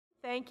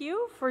Thank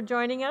you for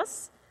joining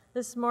us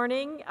this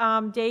morning.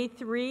 Day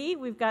 3,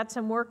 we've got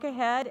some work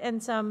ahead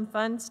and some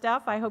fun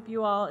stuff. I hope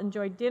you all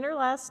enjoyed dinner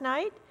last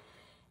night.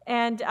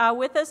 And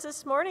with us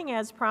this morning,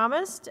 as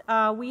promised,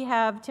 we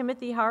have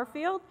Timothy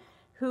Harfield,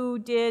 who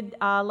did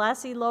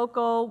LASI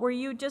Local. Were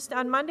you just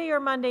on Monday or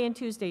Monday and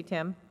Tuesday,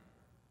 Tim?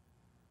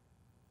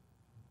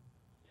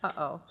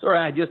 Uh-oh. Sorry,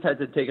 I just had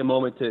to take a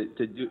moment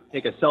to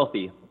take a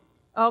selfie.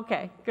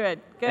 Okay,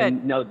 good.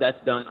 And now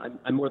that's done,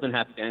 I'm more than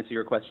happy to answer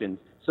your questions.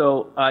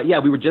 So, yeah,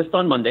 we were just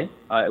on Monday.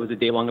 It was a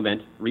day-long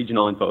event,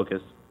 regional in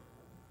focus.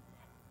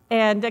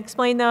 And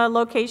explain the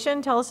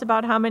location. Tell us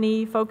about how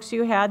many folks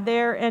you had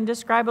there, and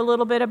describe a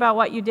little bit about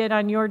what you did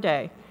on your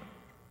day.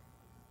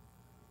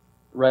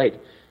 Right.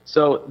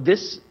 So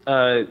this,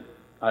 the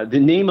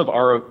name of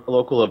our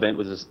local event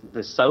was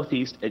the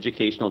Southeast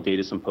Educational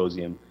Data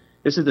Symposium.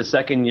 This is the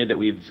second year that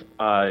we've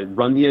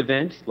run the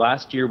event.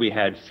 Last year we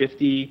had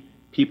 50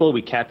 people.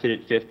 We capped it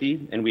at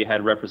 50, and we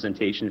had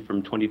representation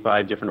from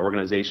 25 different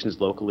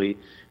organizations locally.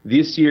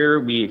 This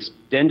year we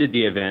extended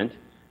the event.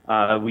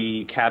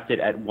 We capped it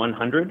at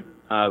 100.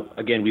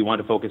 Again, we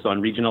wanted to focus on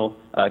regional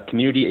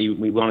community.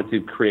 We wanted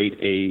to create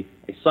a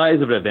size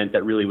of an event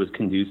that really was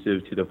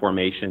conducive to the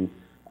formation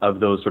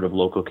of those sort of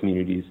local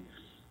communities.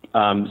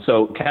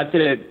 So capped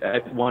it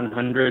at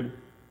 100.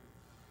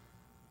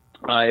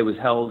 It was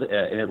held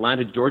in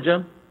Atlanta,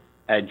 Georgia,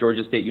 at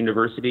Georgia State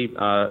University,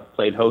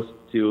 played host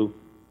to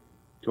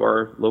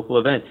our local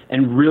event.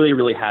 And really,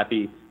 really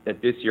happy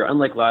that this year,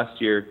 unlike last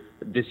year,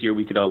 this year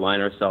we could align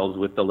ourselves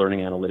with the Learning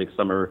Analytics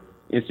Summer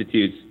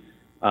Institutes,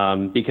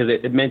 because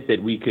it meant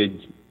that we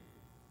could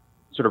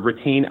sort of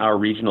retain our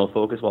regional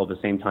focus while at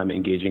the same time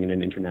engaging in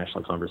an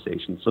international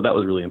conversation. So that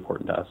was really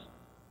important to us.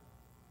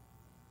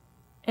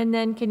 And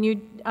then can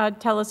you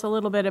tell us a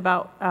little bit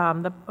about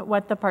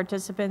what the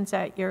participants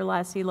at your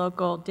LASI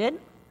Local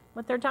did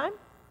with their time?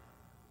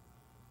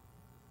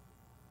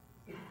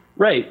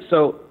 Right.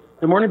 So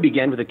the morning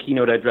began with a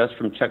keynote address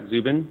from Chuck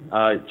Zubin.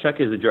 Chuck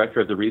is the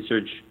director of the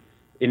Research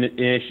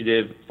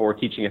Initiative for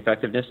Teaching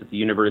Effectiveness at the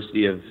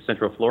University of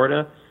Central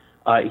Florida.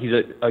 He's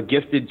a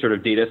gifted sort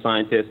of data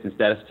scientist and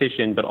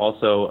statistician, but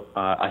also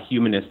a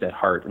humanist at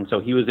heart. And so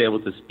he was able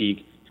to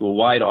speak to a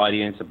wide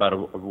audience about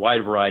a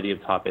wide variety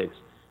of topics.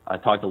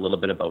 Talked a little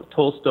bit about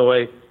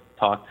Tolstoy,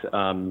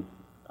 and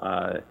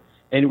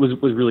it was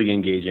really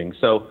engaging.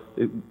 So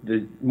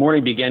the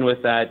morning began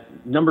with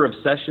that number of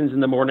sessions in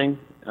the morning,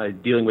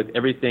 dealing with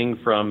everything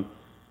from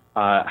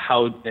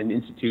how an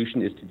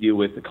institution is to deal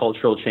with the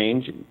cultural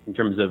change in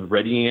terms of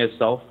readying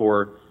itself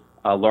for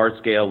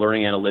large-scale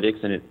learning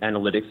analytics and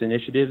analytics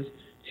initiatives,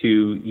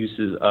 to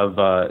uses of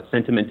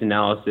sentiment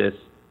analysis,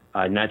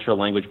 natural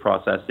language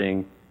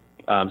processing.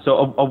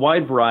 So a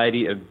wide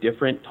variety of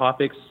different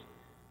topics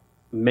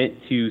meant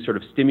to sort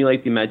of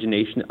stimulate the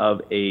imagination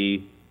of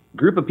a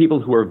group of people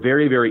who are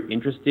very, very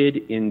interested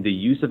in the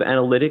use of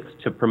analytics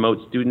to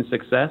promote student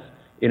success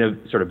in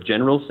a sort of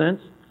general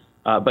sense,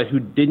 but who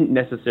didn't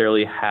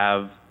necessarily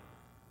have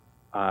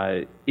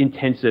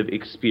intensive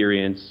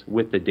experience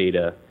with the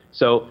data.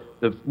 So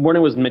the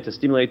morning was meant to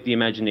stimulate the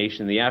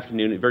imagination. The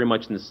afternoon, very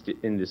much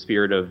in the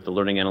spirit of the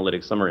Learning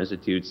Analytics Summer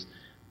Institutes,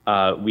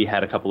 we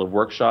had a couple of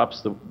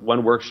workshops. The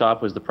one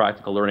workshop was the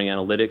Practical Learning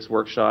Analytics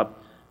workshop.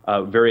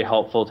 Very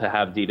helpful to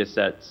have data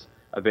sets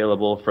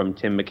available from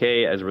Tim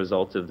McKay as a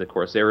result of the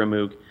Coursera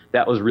MOOC.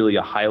 That was really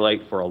a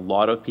highlight for a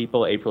lot of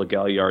people. April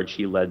Galliard,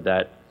 she led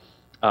that.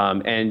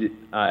 And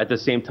at the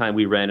same time,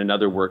 we ran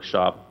another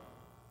workshop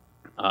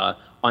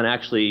on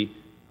actually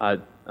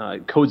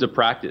codes of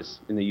practice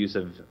in the use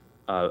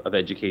of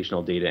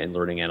educational data and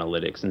learning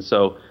analytics. And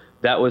so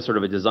that was sort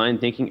of a design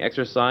thinking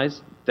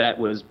exercise that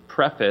was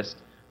prefaced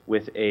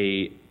with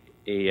a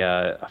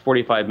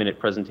 45-minute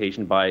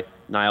presentation by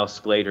Niall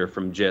Sclater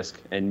from JISC,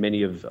 and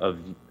many of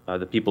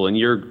the people in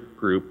your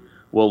group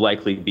will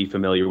likely be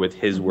familiar with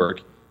his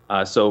work.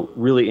 So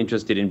really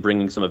interested in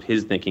bringing some of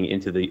his thinking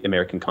into the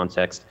American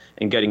context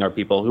and getting our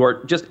people who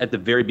are just at the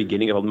very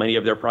beginning of many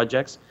of their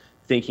projects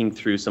thinking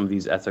through some of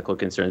these ethical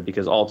concerns,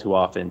 because all too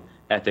often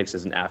ethics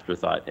is an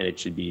afterthought, and it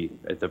should be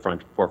at the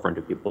forefront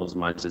of people's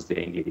minds as they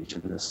engage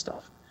in this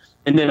stuff.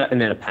 And then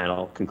a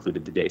panel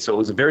concluded the day. So it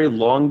was a very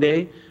long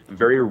day,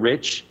 very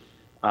rich.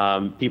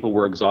 People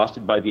were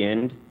exhausted by the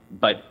end,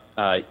 but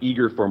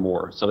eager for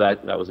more. So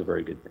that was a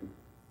very good thing.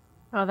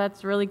 Oh,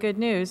 that's really good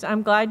news.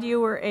 I'm glad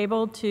you were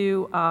able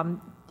to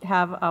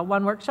have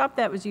one workshop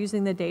that was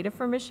using the data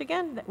for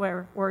Michigan.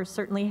 We're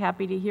certainly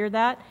happy to hear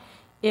that.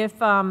 If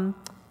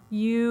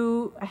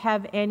you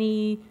have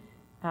any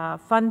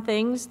fun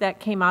things that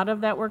came out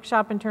of that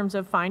workshop in terms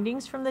of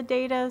findings from the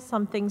data,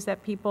 some things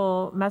that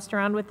people messed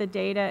around with the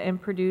data and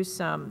produced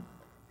some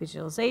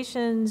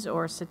visualizations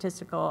or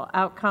statistical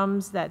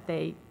outcomes that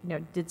they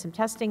did some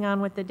testing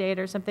on with the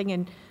data or something,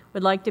 and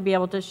would like to be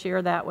able to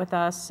share that with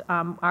us.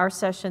 Our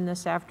session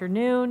this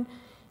afternoon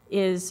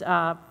is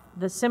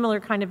the similar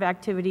kind of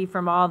activity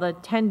from all the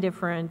 10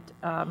 different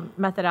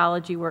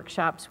methodology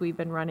workshops we've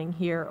been running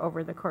here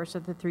over the course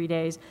of the 3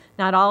 days.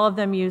 Not all of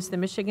them use the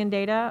Michigan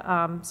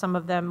data. Some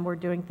of them were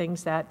doing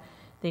things that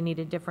they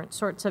needed different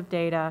sorts of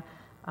data.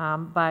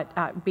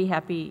 But be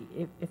happy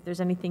if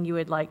there's anything you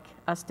would like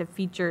us to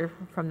feature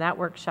from that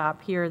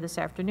workshop here this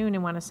afternoon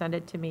and want to send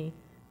it to me,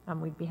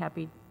 we'd be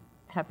happy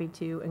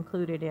to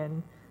include it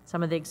in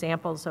some of the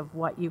examples of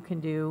what you can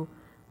do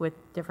with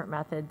different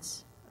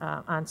methods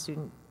on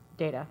student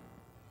data.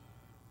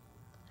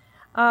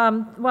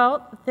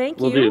 Well, thank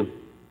you. Will do.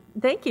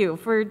 Thank you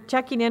for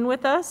checking in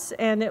with us,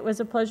 and it was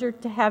a pleasure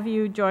to have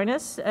you join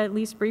us, at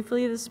least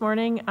briefly this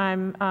morning.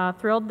 I'm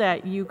thrilled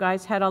that you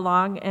guys had a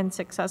long and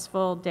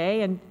successful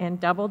day and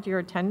doubled your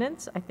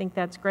attendance. I think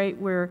that's great.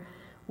 We're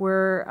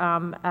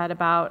at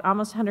about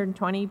almost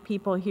 120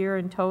 people here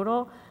in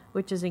total,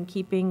 which is in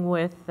keeping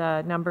with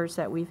the numbers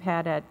that we've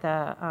had at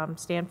the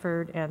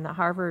Stanford and the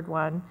Harvard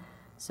one.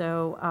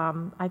 So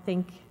I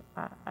think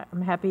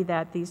I'm happy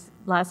that these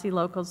LASI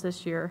locals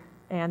this year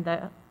and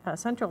the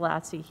Central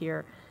LASI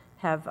here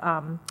have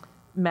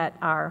met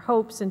our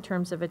hopes in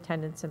terms of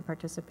attendance and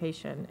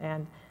participation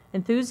and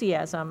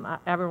enthusiasm.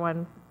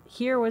 Everyone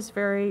here was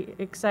very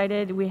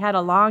excited. We had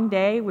a long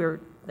day.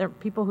 There were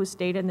people who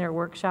stayed in their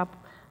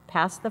workshop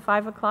past the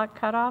 5 o'clock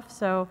cutoff,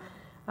 so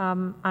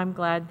I'm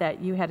glad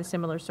that you had a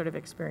similar sort of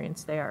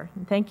experience there.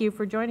 And thank you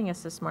for joining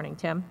us this morning,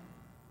 Tim.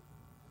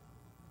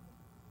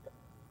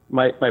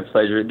 My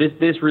pleasure.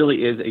 This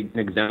really is an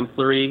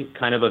exemplary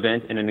kind of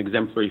event and an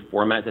exemplary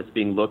format that's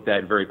being looked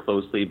at very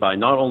closely by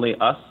not only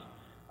us,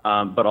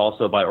 but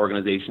also by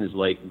organizations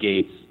like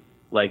Gates,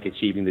 like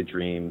Achieving the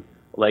Dream,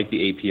 like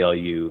the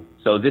APLU.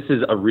 So this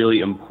is a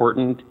really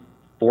important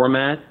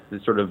format,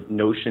 this sort of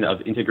notion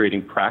of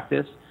integrating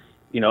practice.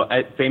 You know,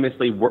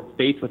 famously,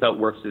 faith without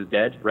works is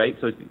dead, right?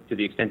 So to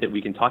the extent that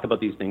we can talk about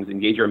these things,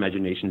 engage our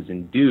imaginations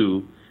and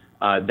do,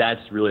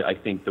 that's really, I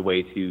think, the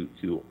way to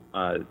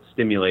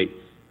stimulate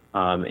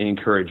and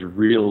encourage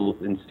real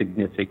and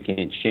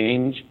significant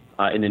change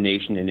in the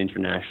nation and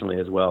internationally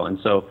as well. And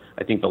so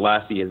I think the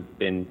LASI has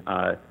been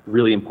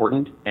really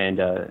important, and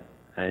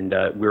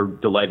we're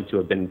delighted to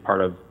have been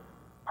part of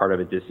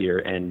it this year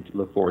and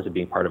look forward to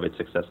being part of its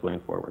success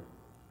going forward.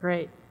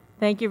 Great.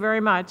 Thank you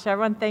very much.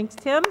 Everyone, thanks,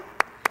 Tim.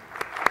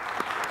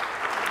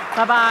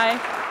 Bye-bye.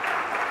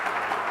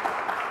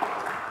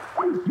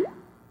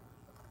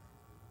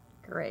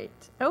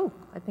 Great. Oh,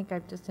 I think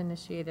I've just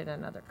initiated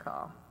another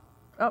call.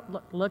 Oh,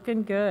 look,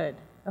 looking good.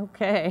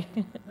 Okay.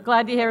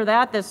 Glad to hear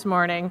that this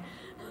morning.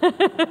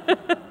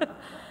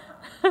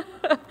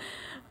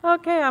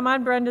 Okay, I'm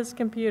on Brenda's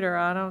computer.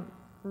 I don't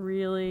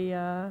really,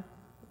 know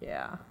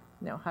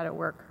how to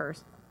work her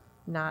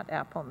not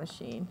Apple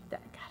machine. Got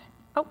it.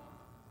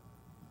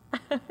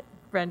 Oh,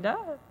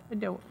 Brenda,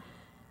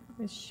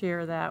 let's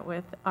share that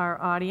with our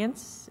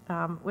audience,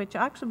 which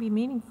will actually be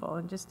meaningful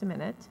in just a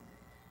minute.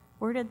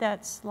 Where did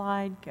that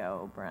slide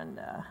go,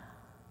 Brenda?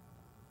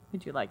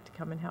 Would you like to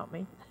come and help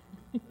me?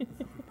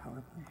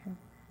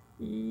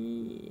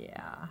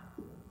 Yeah.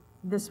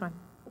 This one.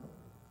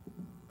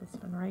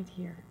 This one right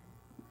here.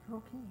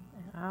 Okay.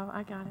 Oh,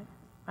 I got it.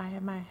 I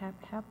have my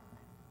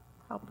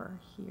helper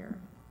here.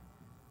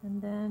 And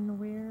then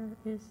where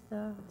is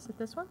it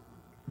this one?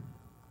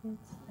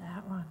 It's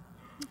that one.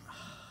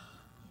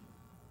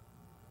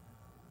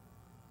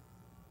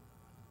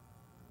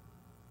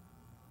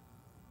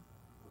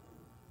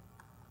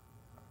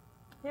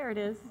 There it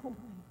is.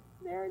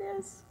 There it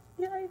is.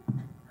 Yay.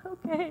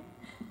 Okay.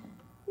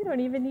 You don't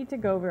even need to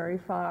go very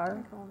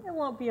far. It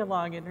won't be a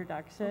long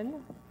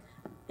introduction.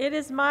 It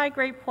is my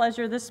great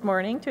pleasure this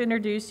morning to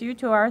introduce you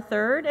to our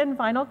third and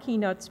final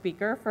keynote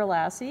speaker for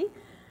LASI.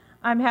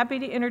 I'm happy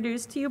to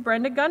introduce to you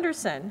Brenda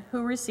Gunderson,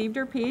 who received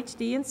her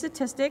PhD in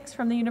statistics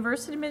from the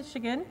University of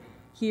Michigan.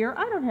 Here,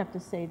 I don't have to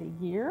say the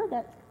year.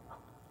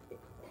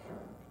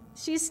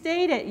 She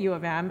stayed at U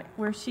of M,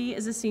 where she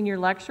is a senior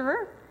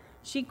lecturer.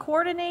 She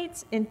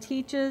coordinates and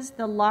teaches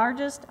the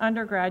largest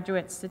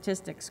undergraduate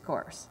statistics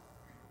course,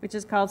 which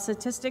is called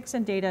Statistics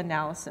and Data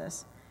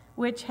Analysis,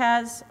 which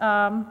has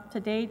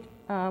to date,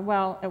 at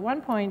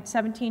one point,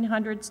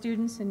 1,700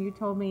 students, and you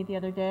told me the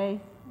other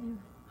day,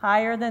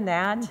 higher than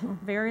that,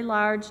 very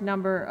large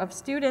number of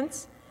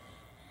students.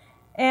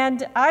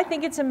 And I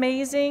think it's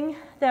amazing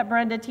that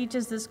Brenda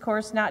teaches this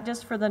course not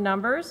just for the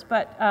numbers,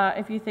 but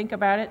if you think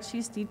about it,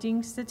 she's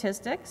teaching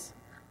statistics.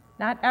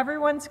 Not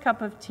everyone's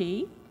cup of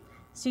tea.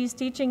 She's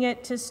teaching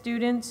it to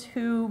students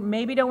who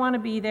maybe don't want to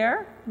be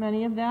there,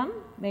 many of them,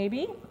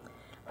 maybe.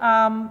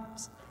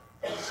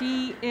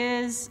 She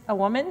is a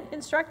woman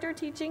instructor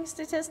teaching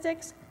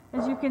statistics.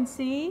 As you can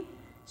see,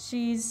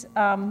 she's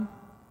a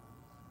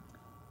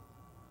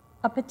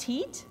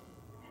petite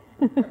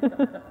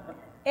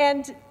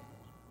and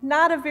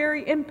not a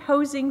very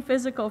imposing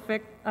physical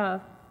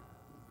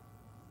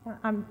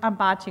I'm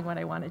botching what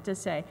I wanted to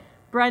say.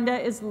 Brenda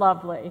is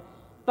lovely,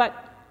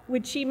 but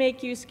would she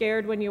make you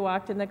scared when you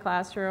walked in the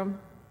classroom?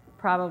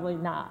 Probably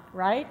not,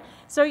 right?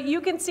 So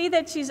you can see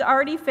that she's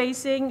already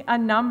facing a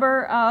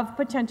number of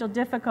potential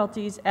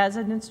difficulties as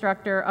an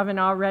instructor of an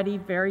already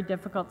very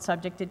difficult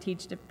subject to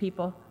teach to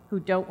people who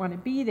don't want to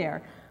be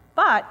there.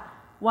 But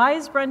why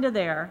is Brenda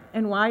there,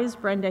 and why is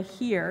Brenda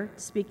here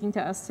speaking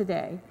to us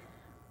today?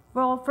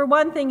 Well, for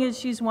one thing is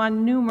she's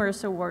won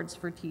numerous awards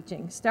for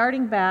teaching,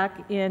 starting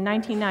back in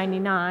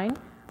 1999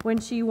 when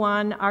she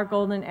won our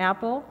Golden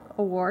Apple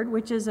Award,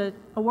 which is an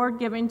award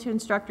given to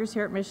instructors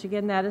here at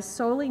Michigan that is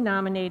solely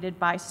nominated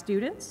by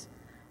students.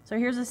 So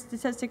here's a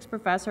statistics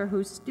professor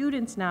whose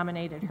students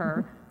nominated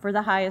her for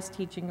the highest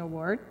teaching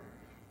award.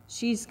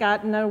 She's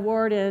gotten an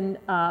award in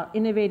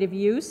innovative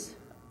use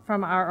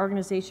from our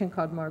organization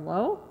called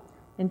Merlot.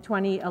 In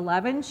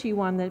 2011, she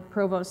won the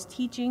Provost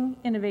Teaching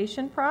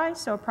Innovation Prize,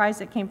 so a prize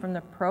that came from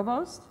the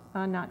provost,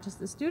 not just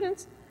the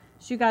students.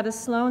 She got a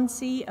Sloan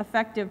C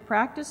Effective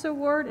Practice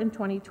Award in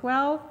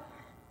 2012.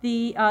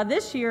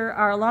 This year,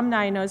 our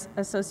Alumni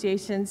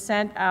Association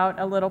sent out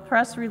a little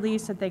press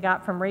release that they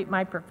got from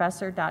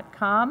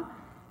ratemyprofessor.com,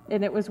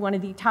 and it was one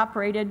of the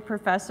top-rated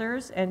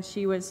professors, and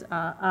she was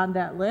on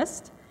that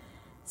list.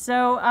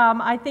 So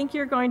I think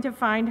you're going to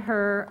find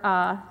her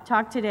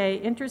talk today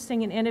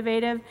interesting and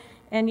innovative.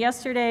 And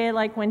yesterday,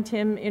 like when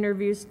Tim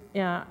introduced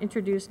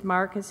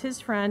Mark as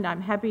his friend,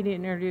 I'm happy to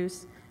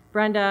introduce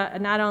Brenda,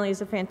 not only as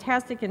a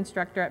fantastic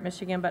instructor at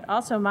Michigan, but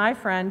also my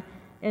friend.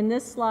 And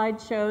this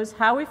slide shows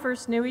how we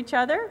first knew each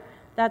other.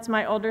 That's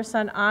my older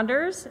son,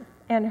 Anders,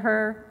 and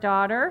her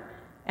daughter,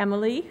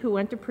 Emily, who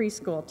went to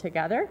preschool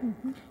together.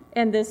 Mm-hmm.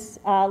 And this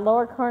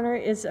lower corner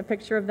is a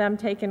picture of them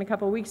taken a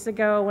couple weeks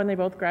ago when they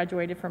both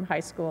graduated from high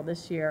school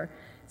this year.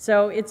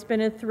 So it's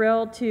been a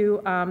thrill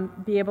to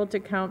be able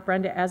to count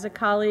Brenda as a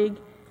colleague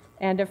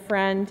and a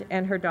friend,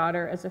 and her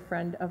daughter as a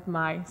friend of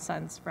my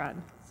son's friend.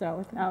 So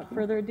without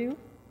further ado,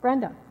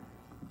 Brenda.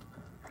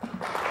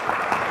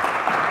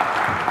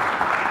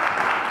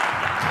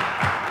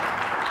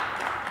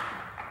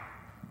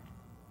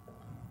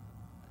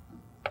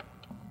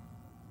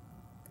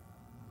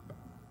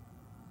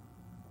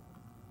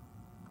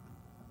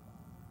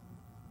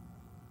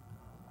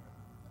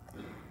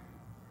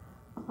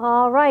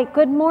 All right,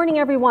 good morning,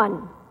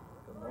 everyone.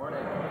 Good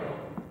morning.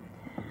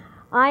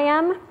 I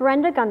am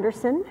Brenda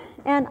Gunderson,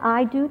 and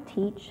I do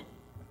teach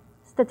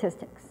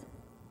statistics.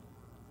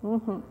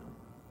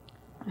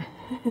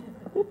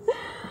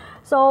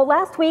 So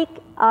last week,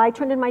 I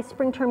turned in my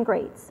spring term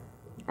grades,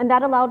 and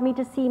that allowed me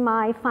to see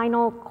my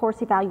final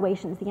course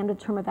evaluations, the end of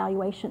term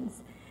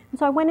evaluations. And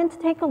so I went in to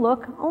take a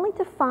look, only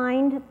to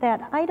find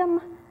that item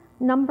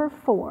number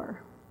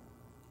 4,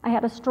 I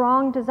had a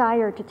strong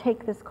desire to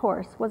take this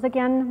course, was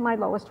again my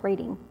lowest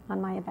rating on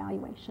my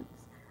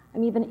evaluations.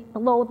 I'm even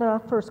below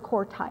the first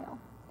quartile.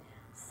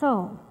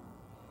 So,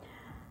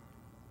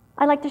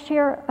 I like to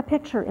share a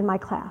picture in my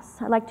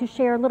class. I like to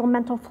share a little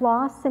mental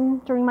floss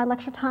during my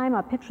lecture time,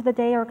 a picture of the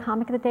day or a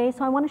comic of the day.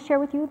 So I want to share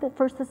with you that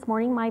first this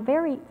morning, my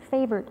very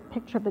favorite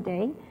picture of the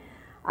day.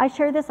 I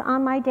share this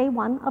on my day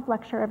 1 of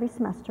lecture every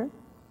semester.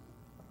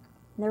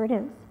 There it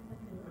is.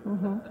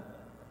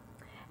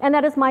 And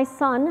that is my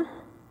son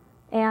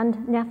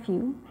and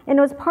nephew. And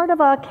it was part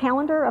of a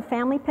calendar of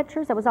family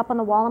pictures that was up on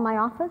the wall in my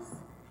office.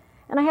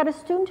 And I had a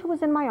student who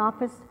was in my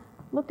office,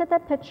 looked at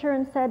that picture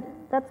and said,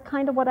 that's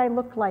kind of what I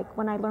looked like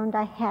when I learned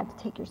I had to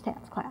take your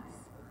stats class.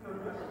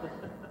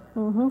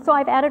 So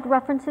I've added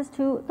references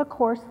to the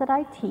course that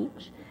I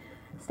teach,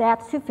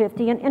 Stats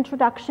 250, an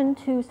introduction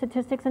to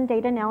statistics and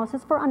data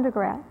analysis for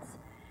undergrads.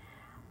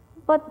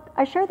 But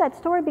I share that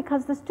story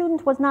because the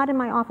student was not in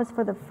my office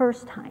for the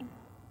first time.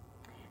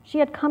 She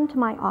had come to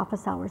my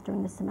office hours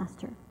during the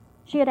semester.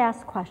 She had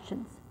asked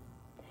questions.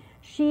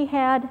 She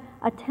had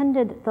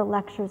attended the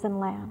lectures and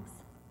labs.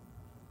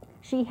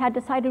 She had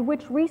decided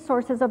which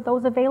resources of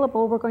those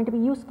available were going to be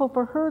useful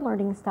for her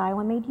learning style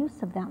and made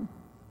use of them.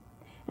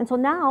 And so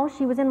now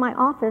she was in my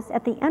office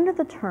at the end of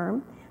the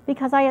term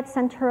because I had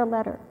sent her a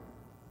letter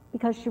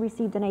because she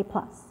received an A+.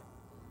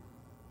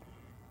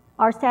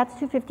 Our Stats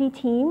 250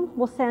 team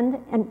will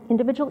send an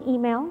individual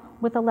email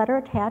with a letter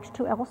attached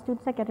to all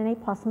students that get an A+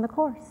 in the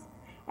course,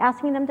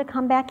 asking them to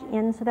come back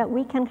in so that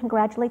we can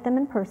congratulate them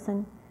in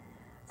person,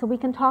 so we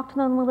can talk to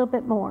them a little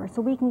bit more,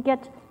 so we can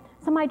get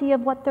some idea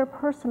of what their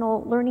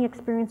personal learning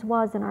experience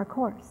was in our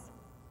course.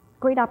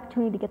 Great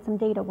opportunity to get some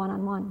data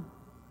one-on-one.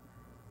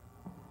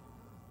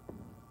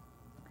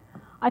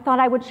 I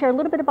thought I would share a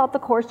little bit about the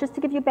course just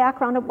to give you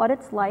background of what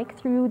it's like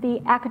through the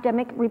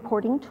academic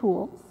reporting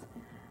tools,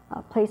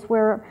 a place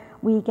where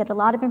we get a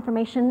lot of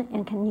information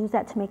and can use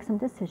that to make some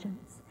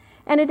decisions.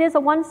 And it is a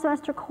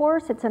 1-semester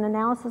course. It's an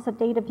analysis of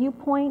data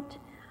viewpoint.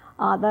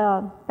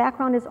 The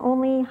background is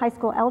only high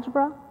school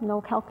algebra,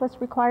 no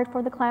calculus required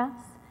for the class.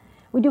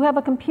 We do have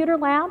a computer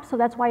lab, so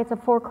that's why it's a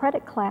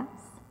 4-credit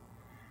class.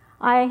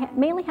 I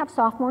mainly have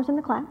sophomores in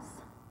the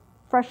class,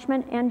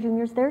 freshmen and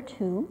juniors there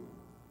too.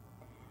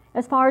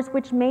 As far as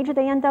which major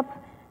they end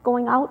up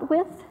going out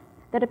with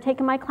that have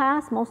taken my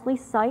class, mostly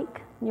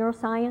psych,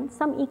 neuroscience,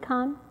 some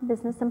econ,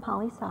 business, and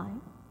poli-sci.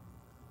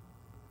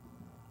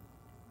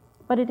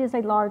 But it is a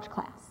large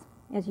class,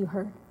 as you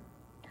heard.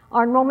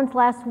 Our enrollments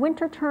last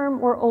winter term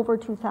were over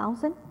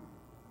 2,000.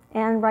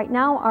 And right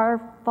now,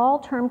 our fall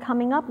term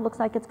coming up looks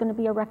like it's going to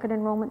be a record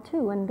enrollment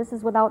too. And this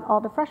is without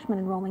all the freshmen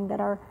enrolling that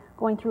are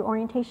going through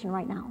orientation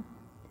right now.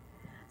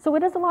 So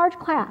it is a large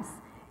class,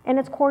 and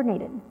it's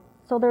coordinated.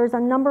 So there's a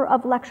number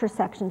of lecture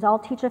sections. I'll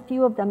teach a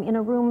few of them in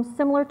a room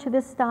similar to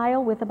this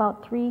style with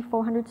about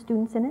 300-400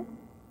 students in it.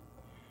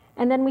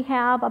 And then we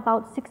have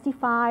about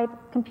 65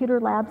 computer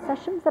lab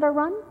sessions that are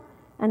run,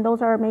 and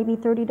those are maybe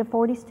 30 to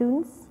 40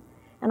 students.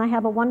 And I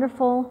have a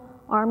wonderful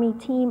Army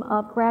team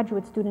of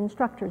graduate student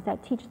instructors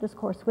that teach this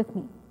course with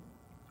me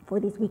for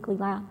these weekly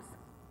labs.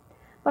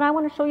 But I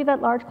want to show you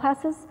that large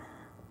classes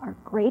are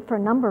great for a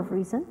number of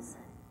reasons.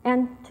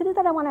 And to do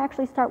that, I want to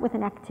actually start with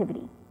an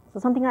activity. So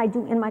something I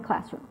do in my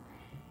classroom.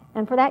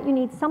 And for that, you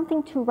need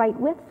something to write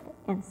with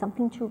and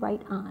something to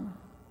write on.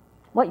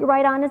 What you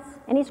write on is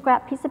any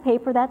scrap piece of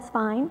paper, that's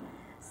fine.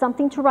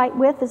 Something to write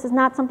with, this is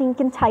not something you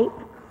can type.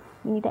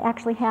 You need to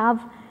actually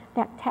have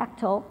that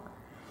tactile.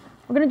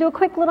 We're going to do a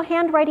quick little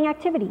handwriting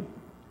activity.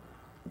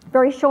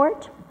 Very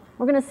short.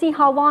 We're going to see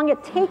how long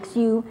it takes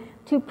you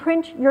to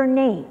print your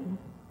name.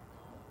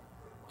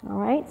 All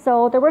right,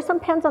 so there were some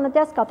pens on the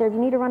desk out there. If you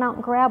need to run out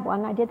and grab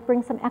one, I did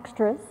bring some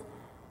extras.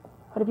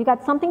 But if you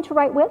got something to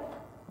write with,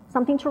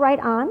 something to write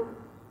on,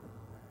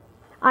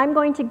 I'm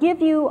going to give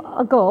you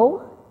a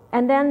go,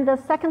 and then the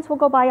seconds will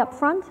go by up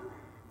front.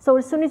 So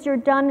as soon as you're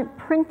done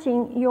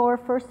printing your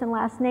first and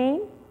last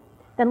name,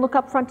 then look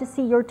up front to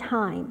see your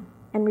time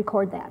and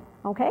record that,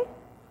 okay?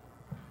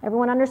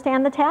 Everyone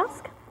understand the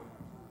task?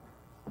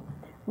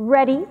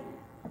 Ready,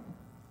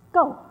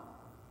 go.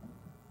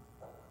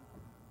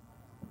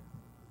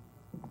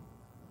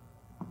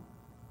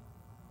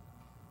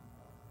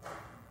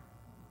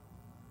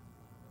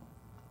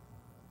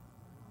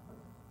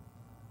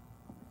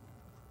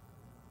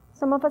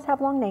 Some of us have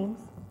long names,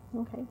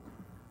 okay.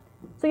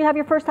 So you have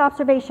your first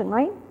observation,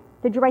 right?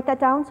 Did you write that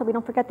down so we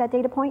don't forget that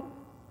data point?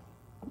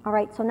 All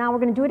right, so now we're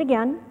going to do it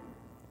again,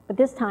 but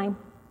this time,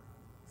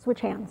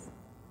 switch hands.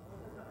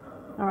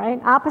 All right,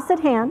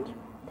 opposite hand.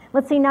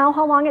 Let's see now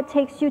how long it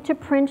takes you to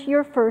print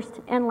your first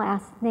and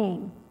last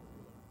name.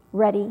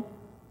 Ready,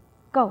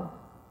 go.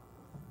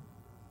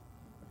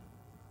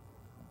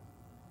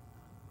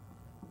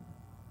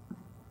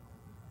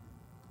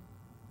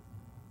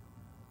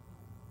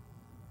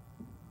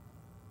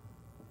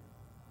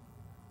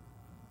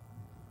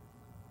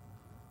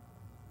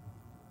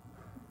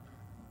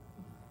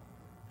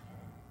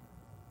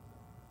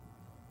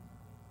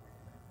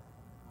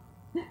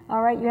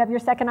 All right, you have your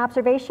second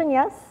observation,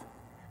 yes?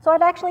 So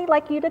I'd actually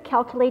like you to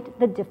calculate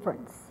the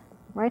difference,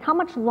 right? How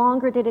much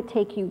longer did it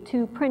take you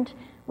to print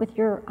with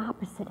your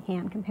opposite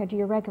hand compared to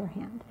your regular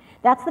hand?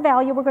 That's the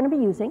value we're going to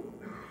be using.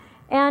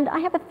 And I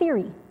have a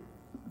theory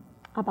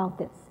about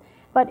this.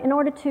 But in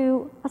order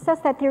to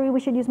assess that theory, we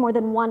should use more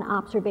than one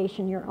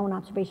observation, your own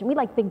observation. We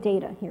like big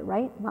data here,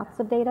 right? Lots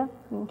of data,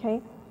 okay?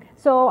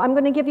 So I'm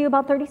going to give you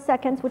about 30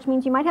 seconds, which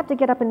means you might have to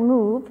get up and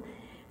move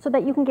so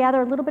that you can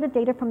gather a little bit of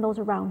data from those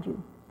around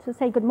you. To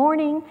say good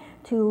morning,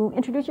 to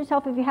introduce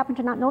yourself if you happen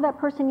to not know that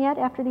person yet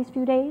after these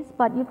few days,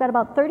 but you've got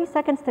about 30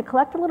 seconds to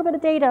collect a little bit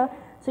of data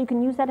so you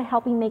can use that to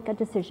help you make a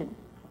decision.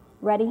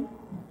 Ready?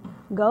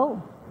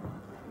 Go.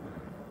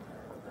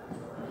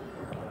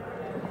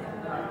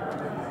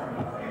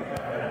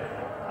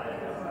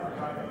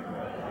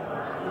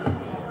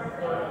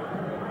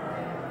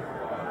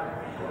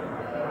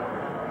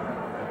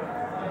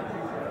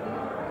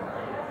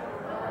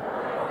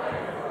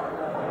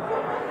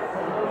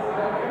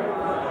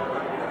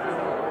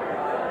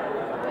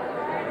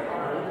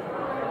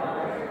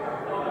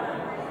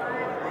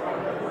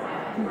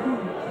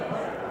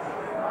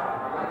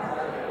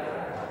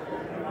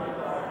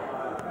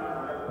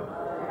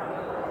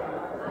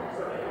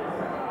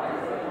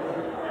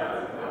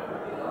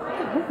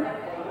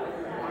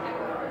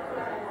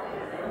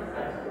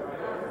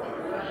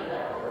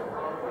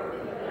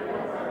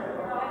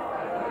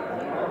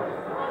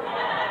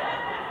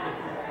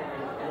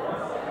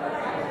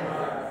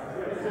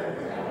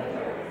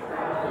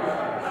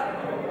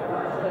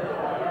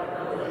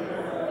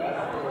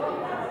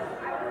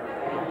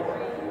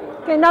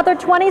 Okay, another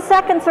 20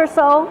 seconds or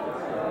so.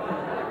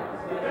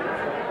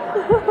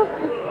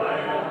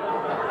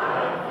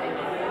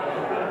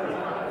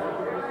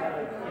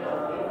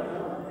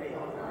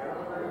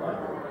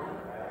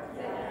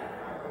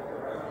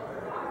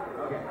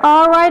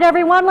 All right,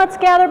 everyone, let's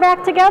gather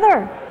back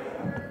together.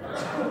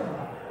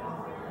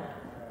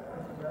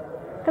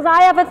 Because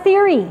I have a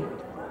theory.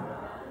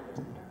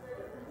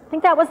 I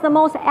think that was the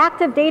most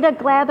active data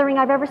gathering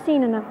I've ever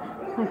seen in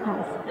my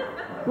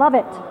class. Love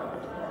it.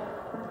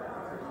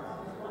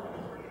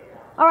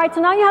 All right,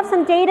 so now you have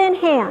some data in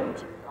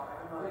hand.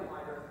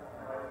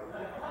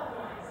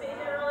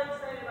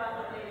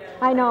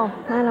 I know.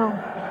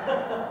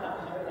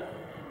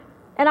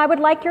 And I would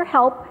like your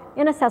help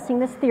in assessing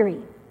this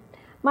theory.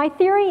 My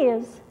theory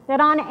is that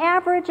on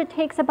average it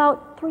takes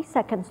about 3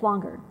 seconds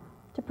longer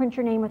to print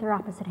your name with your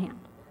opposite hand.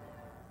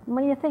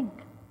 What do you think?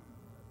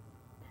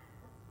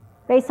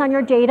 Based on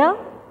your data,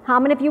 how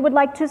many of you would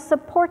like to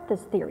support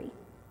this theory?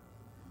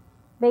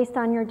 Based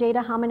on your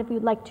data, how many of you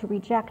would like to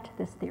reject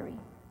this theory?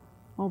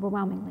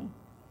 Overwhelmingly.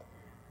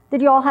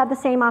 Did you all have the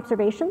same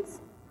observations?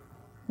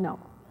 No.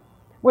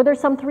 Were there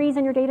some 3s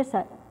in your data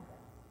set?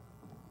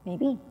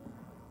 Maybe.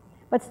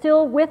 But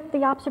still, with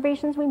the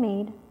observations we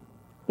made,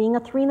 being a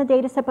 3 in the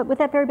data set, but with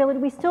that variability,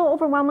 we still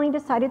overwhelmingly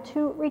decided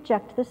to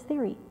reject this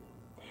theory.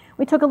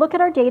 We took a look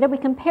at our data, we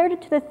compared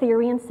it to the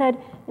theory and said,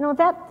 you know, if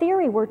that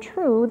theory were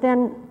true,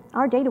 then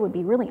our data would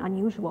be really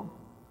unusual,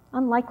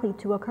 unlikely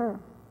to occur.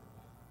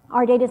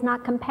 Our data is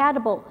not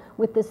compatible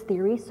with this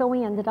theory, so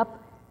we ended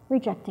up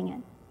rejecting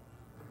it.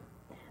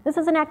 This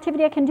is an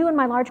activity I can do in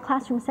my large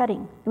classroom setting,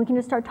 and we can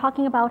just start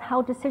talking about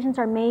how decisions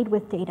are made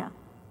with data.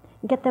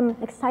 And get them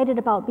excited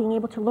about being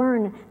able to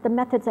learn the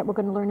methods that we're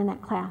going to learn in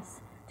that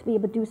class, to be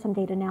able to do some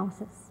data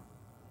analysis.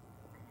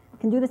 We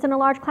can do this in a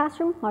large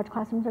classroom. Large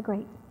classrooms are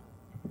great.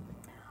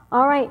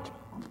 All right,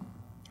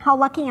 how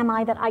lucky am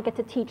I that I get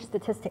to teach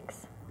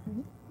statistics?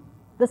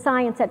 The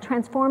science that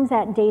transforms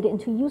that data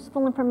into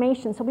useful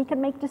information so we can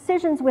make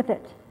decisions with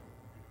it.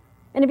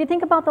 And if you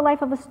think about the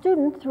life of a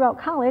student throughout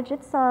college,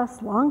 it's a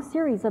long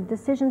series of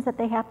decisions that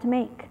they have to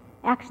make,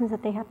 actions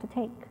that they have to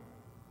take.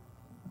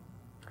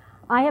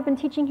 I have been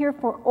teaching here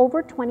for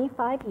over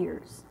 25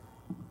 years,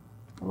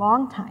 a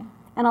long time,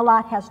 and a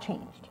lot has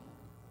changed.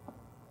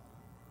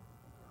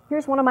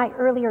 Here's one of my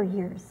earlier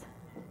years,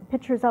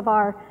 pictures of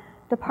our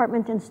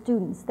department and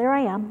students. There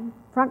I am,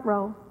 front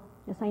row.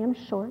 Yes, I am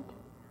short.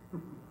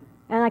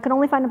 And I could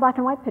only find a black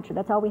and white picture.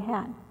 That's all we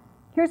had.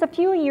 Here's a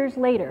few years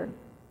later.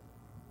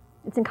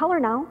 It's in color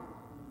now,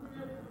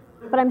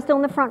 but I'm still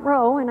in the front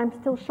row, and I'm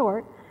still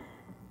short.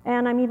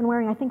 And I'm even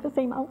wearing, I think, the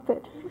same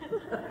outfit.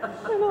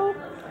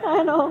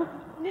 I know.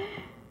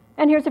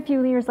 And here's a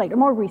few years later,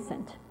 more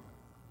recent.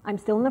 I'm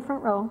still in the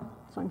front row,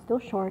 so I'm still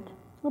short.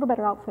 A little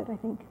better outfit, I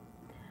think.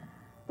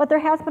 But there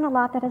has been a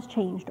lot that has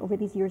changed over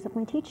these years of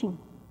my teaching.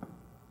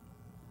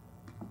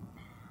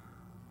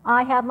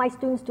 I have my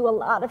students do a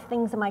lot of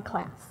things in my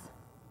class.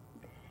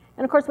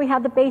 And of course, we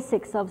have the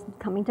basics of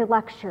coming to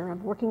lecture,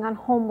 of working on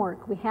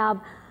homework. We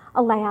have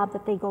a lab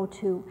that they go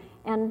to,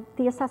 and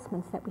the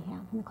assessments that we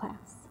have in the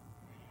class.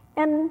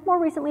 And more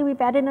recently,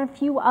 we've added in a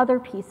few other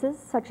pieces,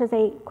 such as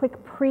a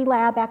quick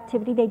pre-lab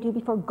activity they do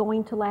before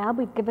going to lab.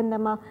 We've given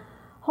them a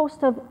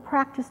host of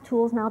practice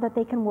tools now that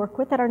they can work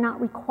with that are not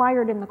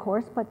required in the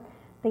course, but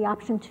the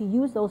option to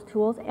use those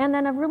tools. And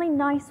then a really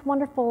nice,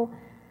 wonderful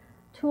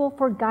tool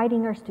for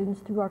guiding our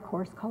students through our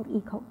course called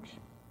eCoach.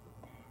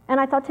 And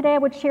I thought today I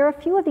would share a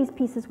few of these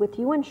pieces with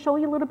you and show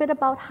you a little bit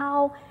about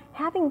how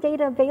having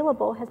data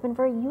available has been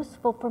very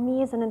useful for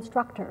me as an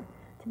instructor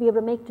to be able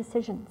to make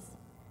decisions,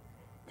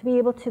 to be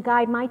able to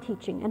guide my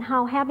teaching, and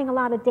how having a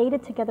lot of data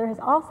together has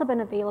also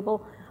been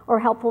available or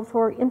helpful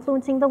for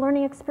influencing the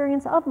learning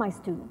experience of my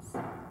students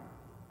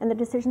and the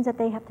decisions that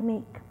they have to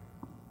make.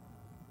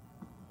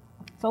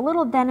 So a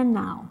little then and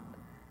now.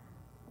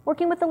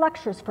 Working with the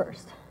lectures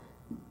first.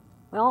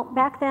 Well,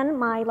 back then,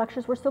 my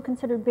lectures were still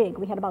considered big.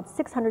 We had about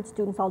 600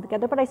 students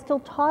altogether, but I still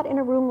taught in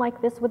a room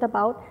like this with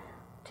about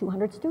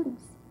 200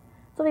 students.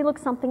 So they look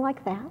something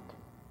like that.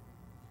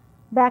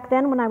 Back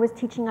then, when I was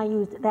teaching, I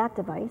used that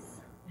device.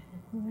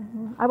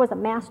 I was a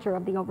master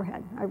of the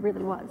overhead. I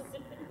really was.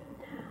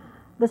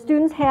 The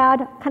students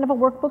had kind of a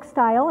workbook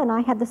style, and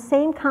I had the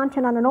same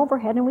content on an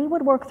overhead, and we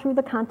would work through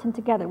the content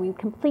together. We would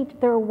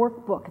complete their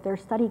workbook, their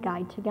study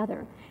guide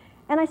together.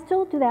 And I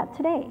still do that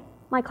today.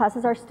 My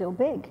classes are still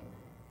big.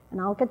 And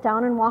I'll get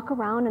down and walk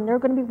around, and they're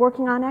going to be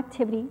working on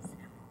activities,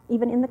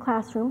 even in the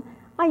classroom.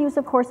 I use,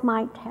 of course,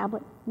 my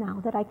tablet now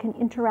that I can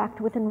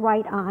interact with and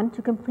write on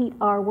to complete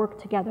our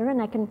work together,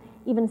 and I can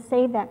even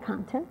save that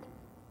content.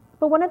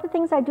 But one of the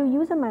things I do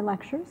use in my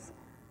lectures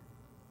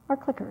are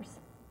clickers.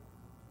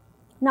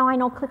 Now, I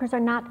know clickers are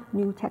not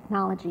new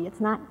technology.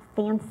 It's not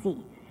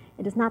fancy.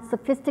 It is not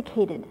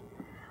sophisticated.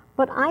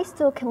 But I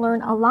still can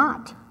learn a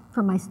lot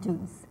from my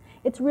students.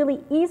 It's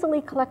really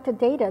easily collected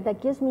data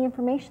that gives me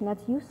information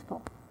that's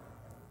useful.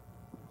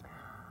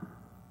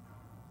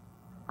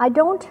 I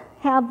don't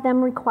have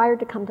them required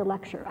to come to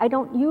lecture. I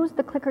don't use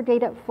the clicker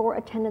data for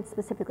attendance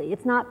specifically.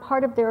 It's not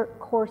part of their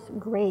course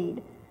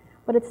grade,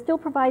 but it still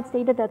provides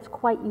data that's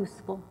quite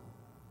useful.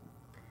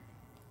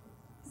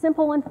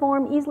 Simple in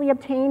form, easily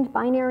obtained,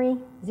 binary,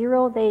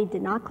 0, they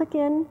did not click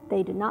in,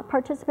 they did not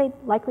participate,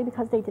 likely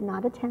because they did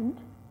not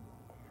attend,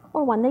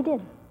 or 1, they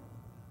did.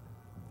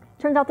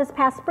 Turns out this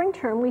past spring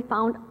term, we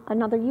found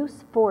another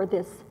use for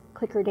this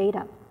clicker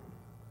data.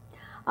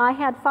 I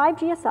had 5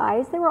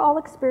 GSIs. They were all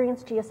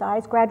experienced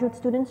GSIs, graduate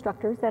student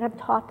instructors that have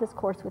taught this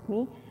course with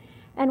me.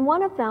 And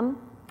one of them,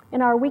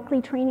 in our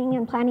weekly training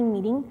and planning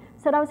meeting,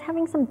 said I was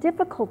having some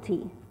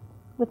difficulty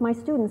with my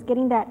students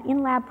getting that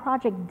in-lab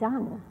project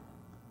done.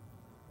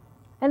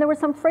 And there was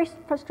some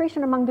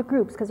frustration among the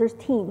groups because there's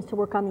teams to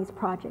work on these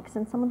projects,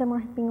 and some of them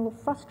were being a little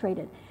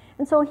frustrated.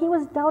 And so he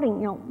was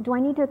doubting, do I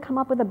need to come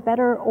up with a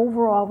better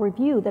overall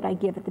review that I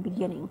give at the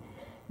beginning?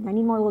 Do I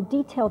need more little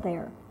detail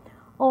there?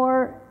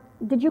 Or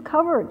did you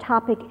cover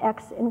topic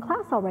X in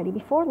class already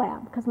before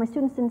lab? Because my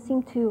students didn't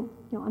seem to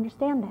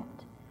understand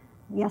that.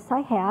 Yes,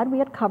 I had. We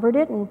had covered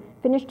it and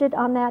finished it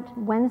on that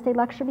Wednesday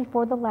lecture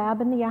before the lab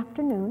in the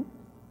afternoon.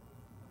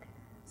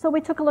 So we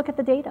took a look at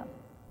the data.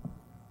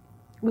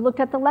 We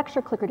looked at the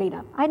lecture clicker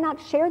data. I had not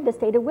shared this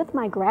data with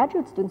my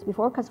graduate students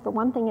before because, for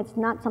one thing, it's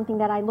not something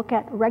that I look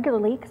at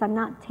regularly because I'm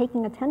not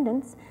taking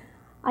attendance.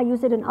 I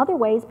use it in other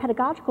ways,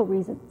 pedagogical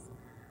reasons.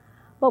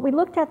 But we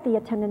looked at the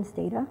attendance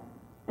data,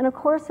 and of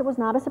course it was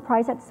not a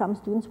surprise that some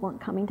students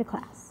weren't coming to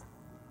class.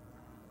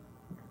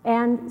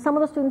 And some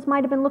of the students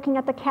might have been looking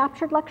at the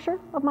captured lecture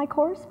of my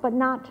course, but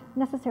not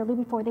necessarily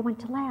before they went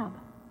to lab.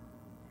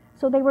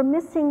 So they were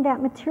missing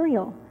that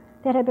material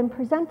that had been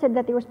presented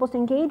that they were supposed to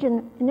engage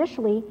in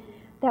initially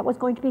that was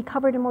going to be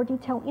covered in more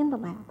detail in the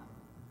lab.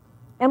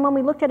 And when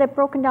we looked at it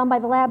broken down by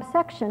the lab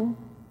section,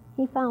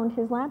 he found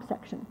his lab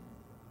section,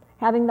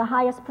 having the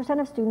highest percent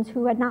of students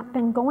who had not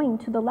been going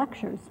to the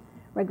lectures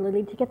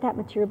regularly to get that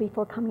material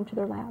before coming to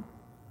their lab.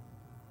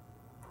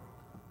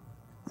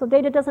 So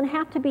data doesn't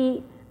have to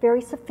be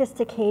very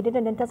sophisticated,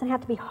 and it doesn't have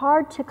to be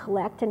hard to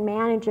collect and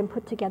manage and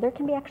put together. It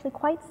can be actually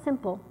quite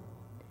simple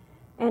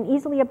and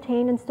easily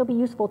obtained and still be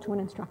useful to an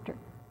instructor.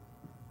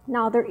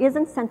 Now, there is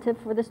incentive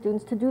for the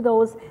students to do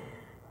those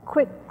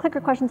quick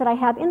clicker questions that I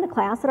have in the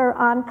class that are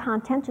on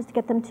content, just to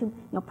get them to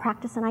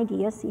practice an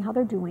idea, see how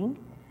they're doing.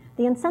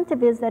 The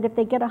incentive is that if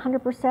they get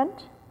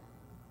 100%,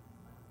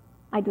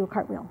 I do a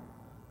cartwheel.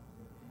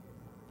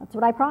 That's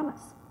what I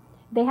promise.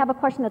 If they have a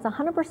question that's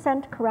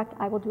 100% correct,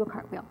 I will do a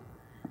cartwheel.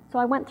 So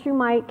I went through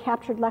my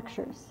captured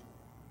lectures,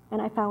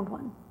 and I found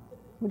one.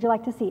 Would you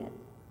like to see it?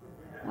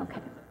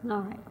 Okay,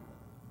 all right.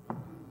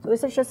 So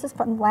this is just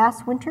from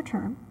last winter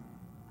term.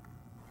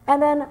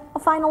 And then a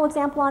final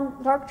example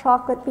on dark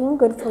chocolate being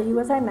good for you,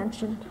 as I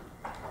mentioned.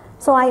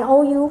 So I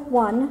owe you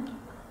one.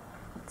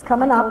 It's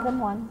coming up. I owe them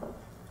one.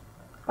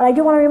 But I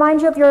do want to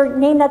remind you of your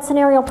Name That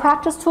Scenario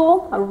practice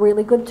tool, a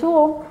really good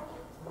tool.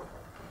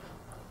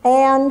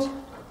 And,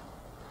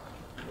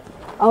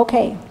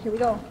 okay, here we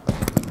go.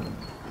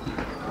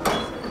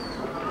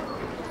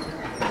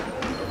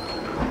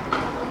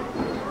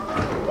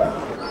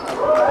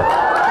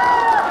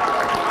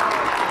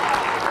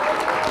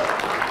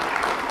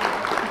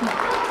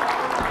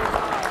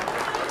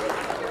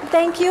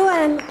 Thank you,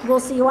 and we'll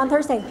see you on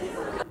Thursday.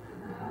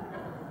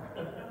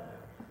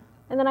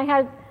 And then I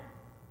had,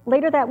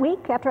 later that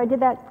week, after I did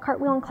that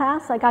cartwheel in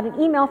class, I got an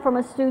email from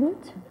a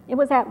student. It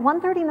was at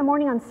 1:30 in the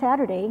morning on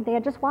Saturday. They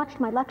had just watched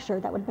my lecture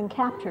that had been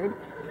captured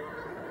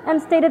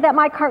and stated that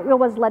my cartwheel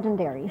was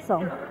legendary, so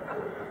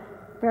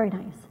very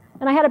nice.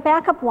 And I had a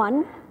backup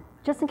one,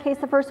 just in case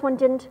the first one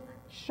didn't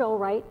show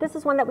right. This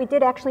is one that we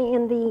did actually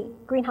in the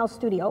greenhouse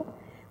studio,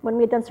 when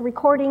we had done some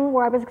recording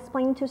where I was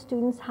explaining to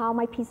students how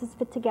my pieces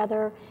fit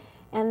together,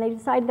 and they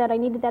decided that I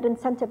needed that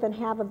incentive and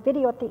have a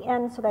video at the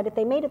end so that if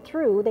they made it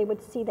through, they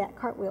would see that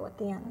cartwheel at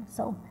the end.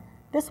 So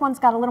this one's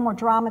got a little more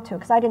drama to it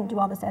because I didn't do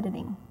all this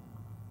editing.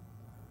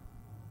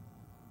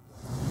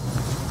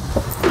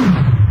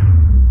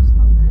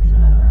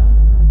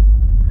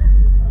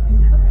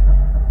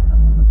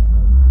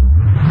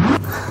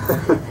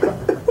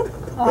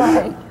 All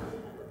right.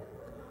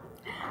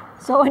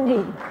 So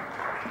indeed.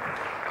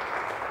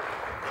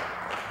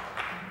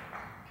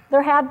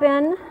 There have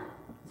been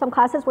some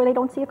classes where they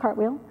don't see a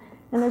cartwheel,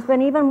 and there's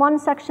been even one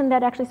section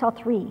that actually saw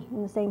 3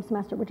 in the same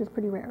semester, which is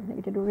pretty rare.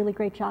 They did a really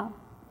great job.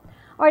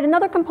 All right,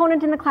 another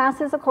component in the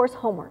class is, of course,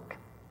 homework.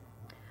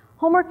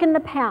 Homework in the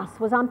past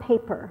was on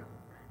paper,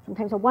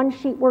 sometimes a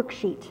one-sheet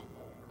worksheet,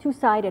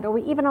 two-sided, or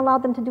we even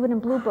allowed them to do it in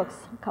blue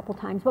books a couple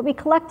times, but we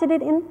collected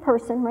it in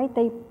person, right?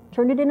 They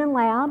turned it in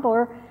lab,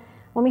 or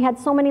when we had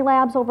so many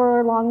labs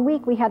over a long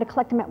week, we had to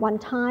collect them at one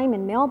time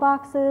in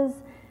mailboxes,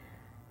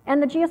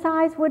 and the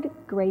GSIs would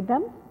grade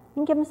them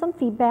and give them some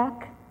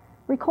feedback,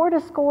 record a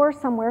score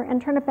somewhere,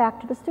 and turn it back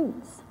to the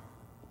students.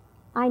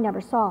 I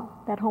never saw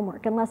that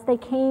homework unless they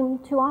came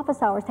to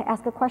office hours to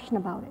ask a question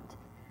about it.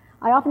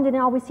 I often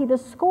didn't always see the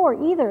score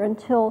either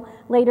until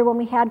later when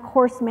we had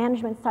course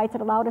management sites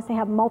that allowed us to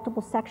have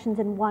multiple sections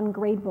in one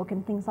grade book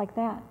and things like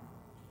that.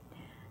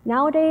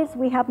 Nowadays,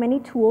 we have many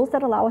tools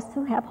that allow us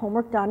to have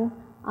homework done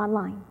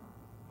online.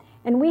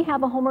 And we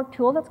have a homework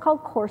tool that's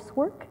called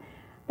Coursework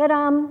that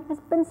has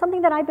been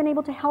something that I've been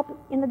able to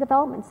help in the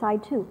development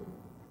side too.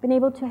 Been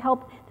able to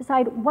help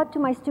decide what do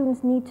my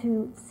students need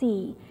to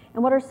see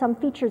and what are some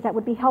features that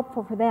would be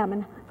helpful for them,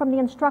 and from the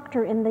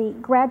instructor in the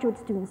graduate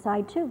student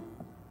side too.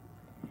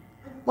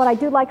 What I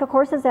do like, of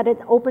course, is that it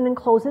opens and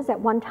closes at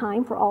one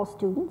time for all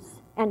students,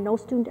 and no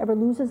student ever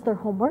loses their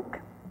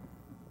homework.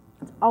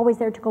 It's always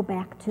there to go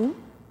back to.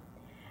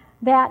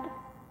 That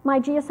my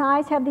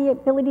GSIs have the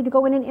ability to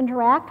go in and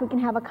interact. We can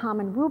have a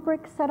common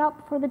rubric set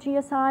up for the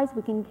GSIs.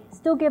 We can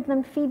still give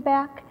them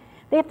feedback.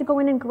 They have to go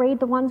in and grade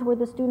the ones where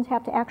the students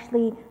have to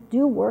actually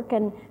do work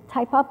and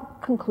type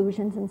up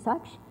conclusions and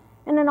such.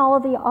 And then all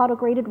of the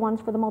auto-graded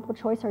ones for the multiple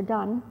choice are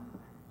done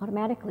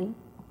automatically.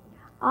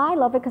 I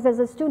love it because as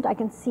a student, I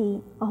can see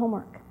a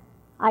homework.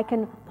 I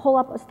can pull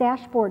up a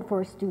dashboard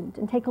for a student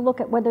and take a look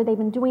at whether they've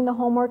been doing the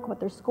homework, what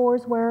their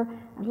scores were,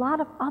 a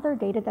lot of other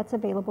data that's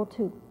available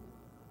too.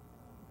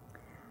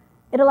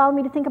 It allowed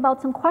me to think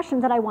about some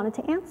questions that I wanted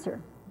to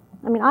answer.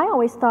 I mean, I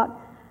always thought,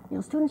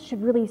 students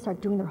should really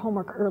start doing their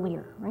homework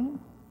earlier, right?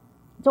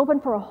 It's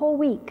open for a whole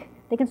week.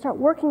 They can start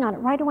working on it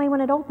right away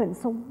when it opens.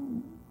 So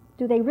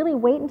do they really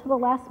wait until the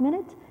last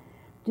minute?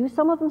 Do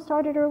some of them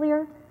start it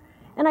earlier?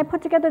 And I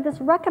put together this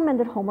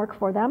recommended homework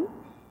for them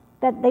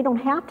that they don't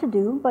have to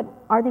do, but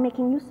are they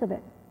making use of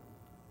it?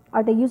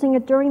 Are they using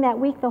it during that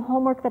week, the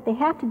homework that they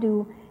have to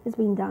do is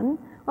being done?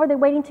 Or are they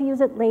waiting to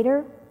use it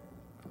later,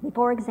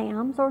 before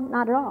exams, or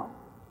not at all?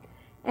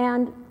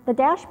 And the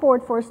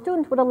dashboard for a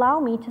student would allow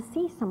me to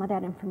see some of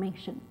that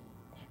information.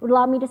 It would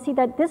allow me to see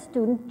that this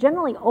student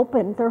generally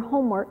opened their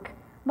homework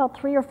about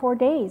 3 or 4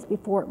 days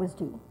before it was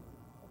due.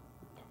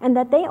 And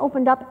that they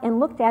opened up and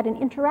looked at and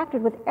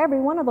interacted with every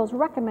one of those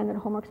recommended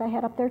homeworks I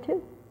had up there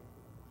too.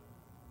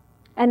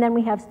 And then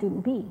we have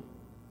student B,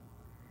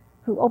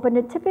 who opened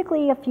it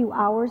typically a few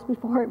hours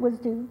before it was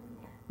due,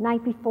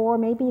 night before,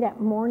 maybe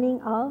that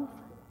morning of,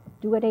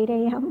 due at 8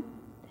 a.m.,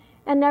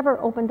 and never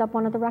opened up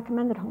one of the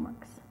recommended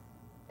homeworks.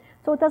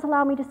 So it does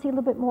allow me to see a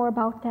little bit more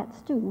about that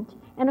student.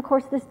 And of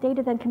course, this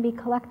data then can be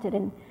collected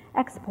and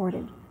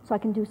exported, so I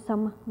can do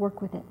some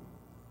work with it.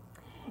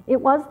 It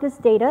was this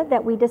data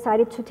that we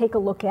decided to take a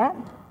look at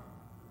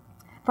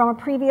from a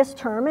previous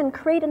term and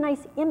create a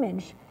nice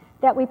image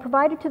that we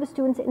provided to the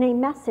students in a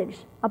message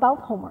about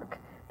homework,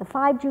 the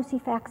 5 juicy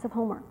facts of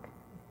homework.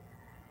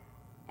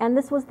 And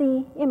this was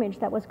the image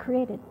that was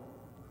created,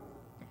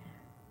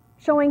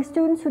 showing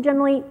students who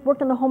generally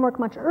worked on the homework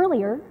much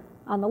earlier,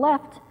 on the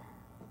left,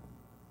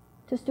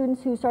 to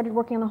students who started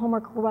working on the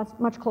homework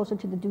much closer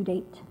to the due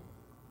date.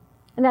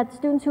 And that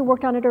students who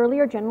worked on it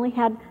earlier generally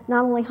had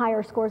not only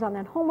higher scores on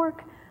that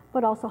homework,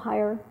 but also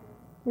higher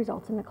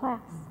results in the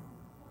class.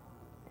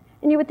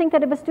 And you would think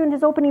that if a student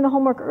is opening the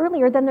homework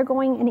earlier, then they're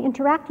going and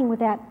interacting with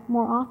that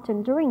more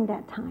often during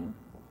that time.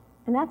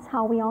 And that's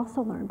how we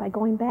also learn, by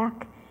going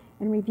back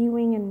and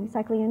reviewing and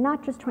recycling, and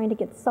not just trying to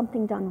get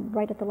something done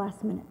right at the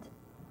last minute.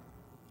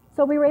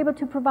 So we were able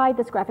to provide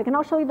this graphic, and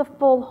I'll show you the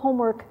full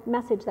homework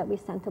message that we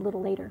sent a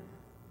little later.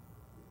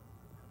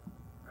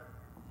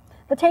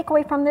 The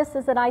takeaway from this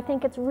is that I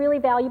think it's really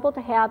valuable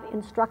to have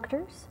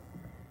instructors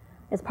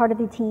as part of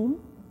the team,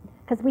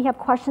 because we have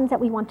questions that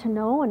we want to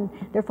know, and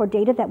therefore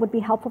data that would be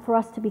helpful for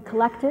us to be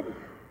collected.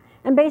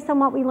 And based on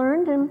what we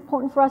learned, it's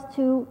important for us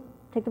to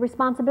take the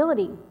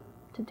responsibility,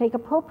 to take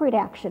appropriate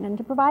action, and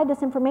to provide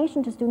this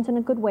information to students in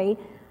a good way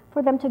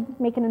for them to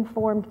make an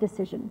informed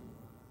decision,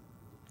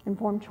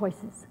 informed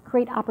choices,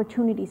 create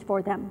opportunities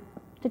for them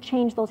to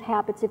change those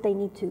habits if they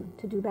need to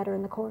do better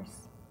in the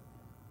course.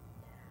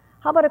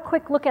 How about a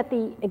quick look at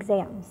the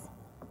exams?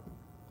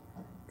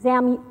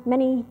 Exam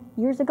many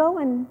years ago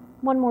and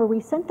one more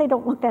recent. They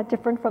don't look that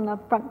different from the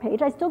front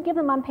page. I still give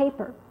them on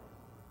paper,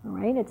 all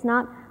right? It's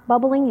not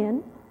bubbling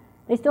in.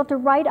 They still have to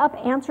write up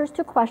answers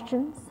to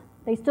questions.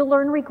 They still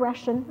learn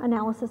regression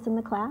analysis in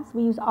the class.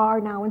 We use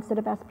R now instead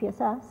of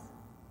SPSS.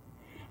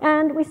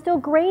 And we still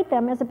grade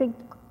them as a big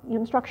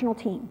instructional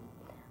team.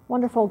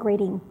 Wonderful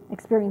grading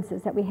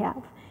experiences that we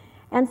have.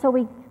 And so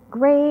we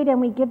grade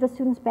and we give the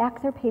students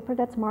back their paper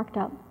that's marked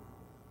up.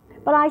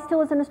 But I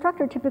still, as an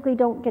instructor, typically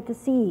don't get to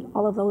see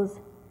all of those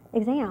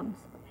exams.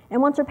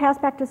 And once they're passed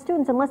back to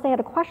students, unless they had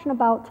a question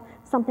about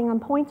something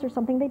on points or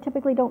something, they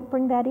typically don't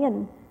bring that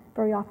in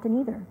very often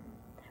either.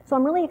 So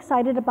I'm really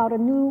excited about a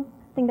new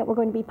thing that we're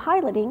going to be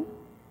piloting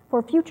for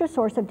a future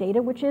source of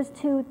data, which is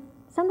to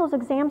send those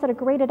exams that are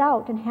graded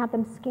out and have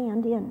them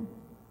scanned in.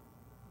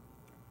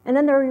 And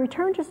then they're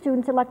returned to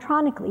students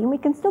electronically, and we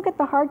can still get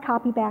the hard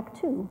copy back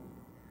too.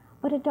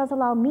 But it does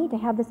allow me to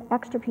have this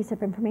extra piece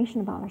of information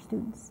about our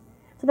students.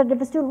 So that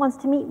if a student wants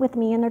to meet with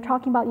me and they're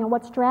talking about,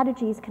 what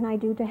strategies can I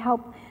do to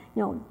help,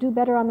 do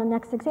better on the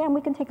next exam,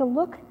 we can take a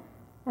look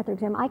at their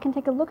exam. I can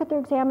take a look at their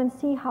exam and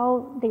see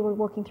how they were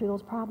working through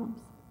those problems.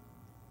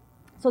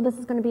 So this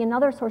is going to be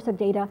another source of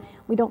data.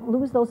 We don't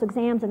lose those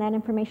exams and that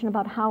information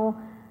about how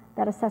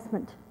that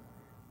assessment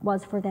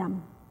was for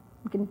them.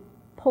 We can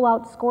pull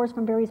out scores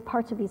from various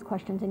parts of these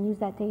questions and use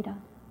that data.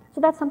 So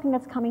that's something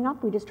that's coming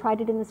up. We just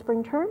tried it in the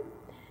spring term,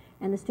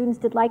 and the students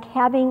did like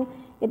having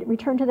it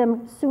returned to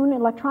them soon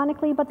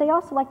electronically, but they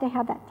also like to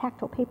have that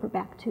tactile paper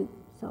back too.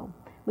 So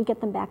we get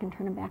them back and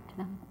turn them back to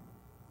them.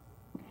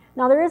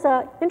 Now there is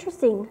an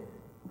interesting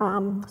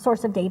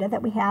source of data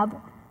that we have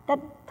that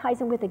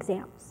ties in with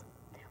exams.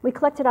 We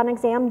collect it on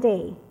exam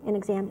day and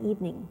exam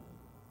evening.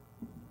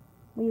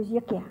 We use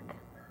Yik Yak.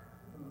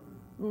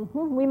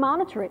 We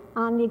monitor it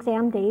on the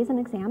exam days and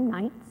exam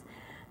nights.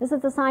 This is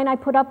the sign I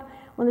put up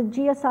when the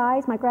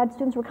GSIs, my grad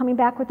students, were coming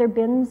back with their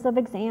bins of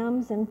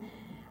exams and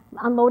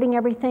unloading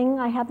everything.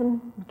 I have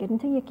them get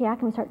into Yik Yak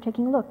and we start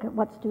taking a look at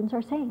what students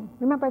are saying.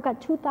 Remember, I've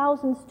got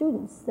 2,000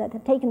 students that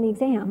have taken the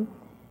exam,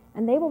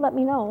 and they will let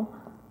me know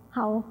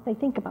how they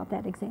think about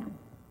that exam.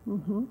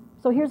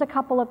 So here's a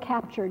couple of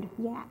captured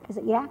yak. Is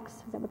it yaks?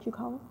 Is that what you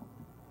call it?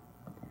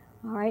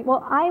 All right,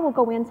 well, I will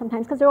go in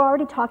sometimes because they're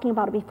already talking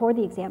about it before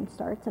the exam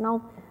starts, and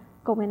I'll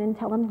go in and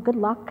tell them, good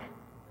luck.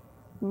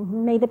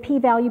 May the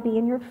p-value be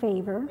in your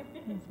favor.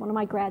 As one of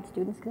my grad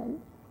students said.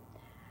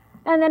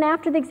 And then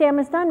after the exam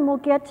is done, we'll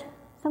get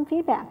some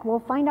feedback. We'll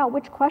find out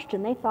which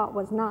question they thought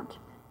was not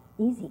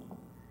easy.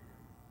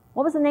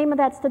 What was the name of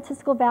that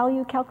statistical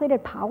value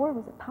calculated? Power?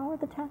 Was it power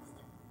the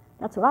test?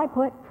 That's what I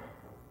put.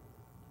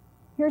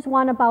 Here's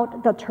one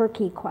about the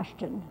turkey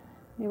question.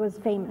 It was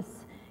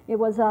famous. It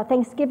was a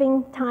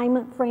Thanksgiving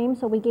time frame,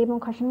 so we gave them a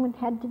question that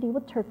had to do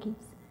with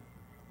turkeys.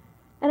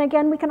 And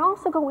again, we can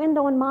also go in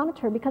though and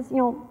monitor because, you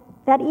know,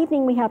 that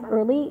evening we have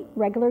early,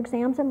 regular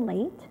exams and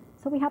late.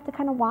 So we have to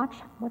kind of watch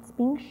what's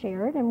being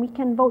shared, and we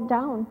can vote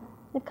down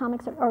if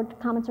comments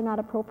are not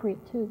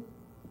appropriate too.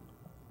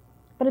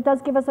 But it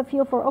does give us a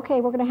feel for, okay,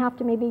 we're going to have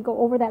to maybe go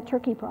over that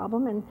turkey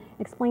problem and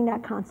explain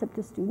that concept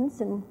to students,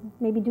 and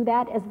maybe do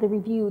that as the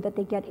review that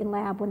they get in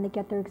lab when they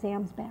get their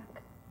exams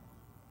back.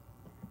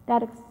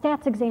 That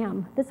stats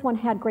exam, this one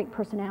had great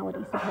personality,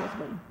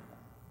 supposedly.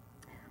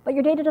 But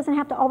your data doesn't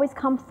have to always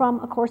come from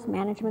a course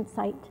management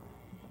site.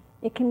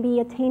 It can be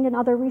attained in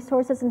other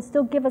resources and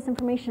still give us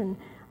information,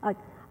 an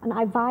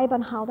vibe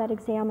on how that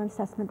exam and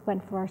assessment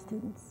went for our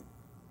students.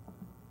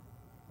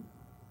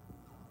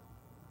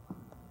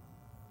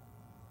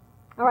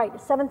 All right,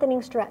 7th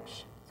inning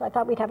stretch. So I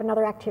thought we'd have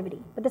another activity.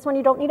 But this one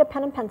you don't need a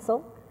pen and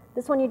pencil.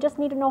 This one you just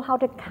need to know how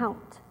to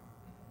count.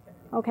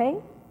 Okay?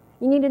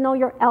 You need to know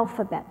your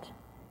alphabet.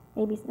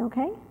 ABC,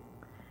 okay?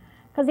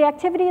 Because the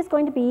activity is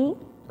going to be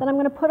that I'm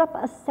going to put up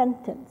a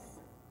sentence.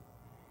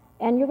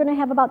 And you're going to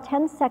have about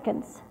 10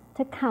 seconds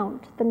to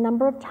count the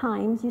number of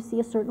times you see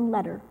a certain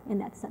letter in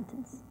that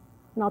sentence.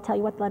 And I'll tell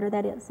you what letter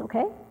that is,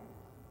 okay?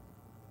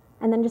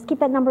 And then just keep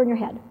that number in your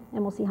head,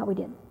 and we'll see how we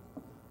did.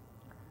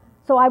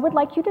 So I would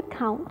like you to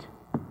count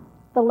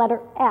the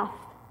letter F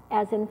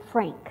as in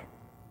Frank.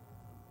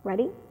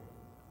 Ready?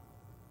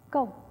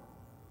 Go.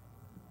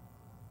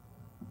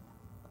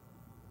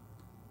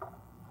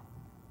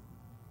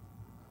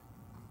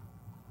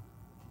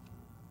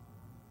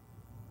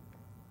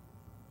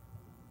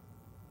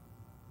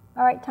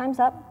 All right, time's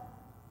up.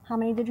 How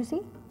many did you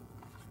see?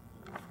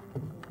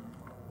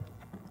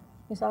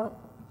 You saw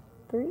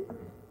 3?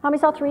 How many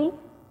saw 3?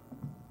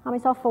 How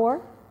many saw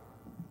 4?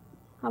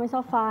 How many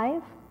saw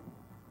 5?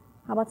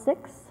 How about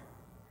 6?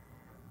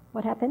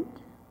 What happened?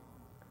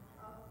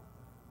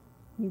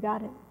 You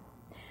got it.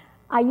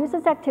 I use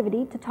this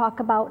activity to talk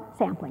about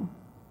sampling,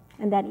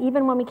 and that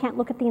even when we can't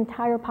look at the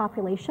entire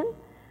population,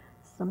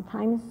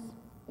 sometimes,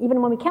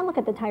 even when we can look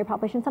at the entire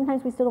population,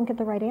 sometimes we still don't get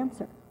the right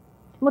answer.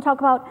 And we'll talk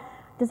about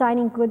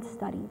designing good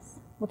studies.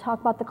 We'll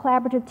talk about the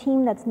collaborative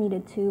team that's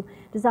needed to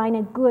design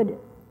a good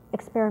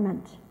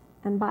experiment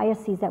and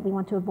biases that we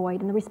want to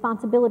avoid and the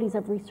responsibilities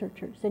of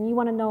researchers. And you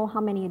want to know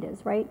how many it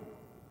is, right?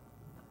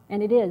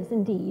 And it is,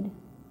 indeed,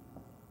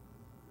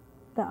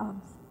 the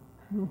OBS.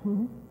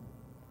 Mm-hmm.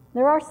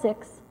 There are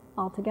 6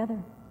 altogether.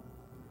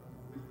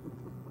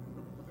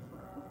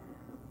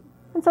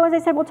 And so as I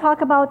said, we'll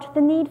talk about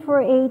the need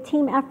for a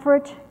team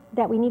effort,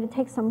 that we need to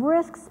take some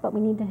risks, but we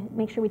need to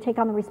make sure we take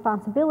on the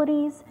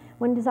responsibilities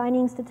when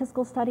designing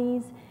statistical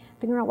studies,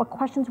 figuring out what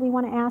questions we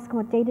want to ask and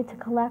what data to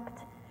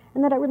collect,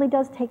 and that it really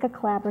does take a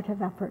collaborative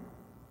effort.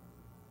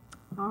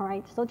 All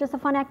right, so just a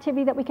fun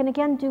activity that we can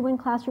again do in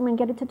classroom and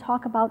get it to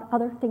talk about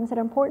other things that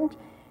are important.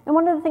 And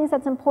one of the things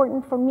that's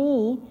important for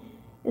me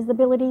is the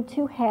ability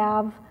to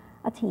have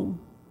a team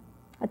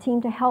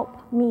to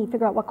help me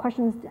figure out what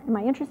questions am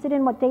I interested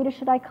in, what data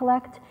should I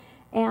collect,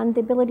 and the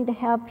ability to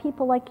have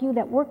people like you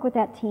that work with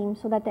that team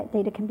so that that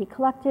data can be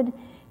collected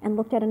and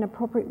looked at in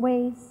appropriate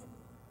ways.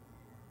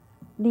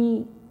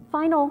 The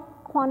final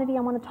quantity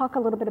I want to talk a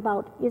little bit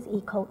about is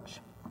eCoach.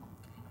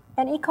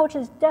 And eCoach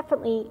is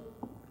definitely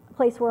a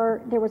place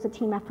where there was a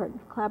team effort,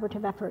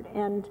 collaborative effort,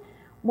 and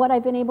what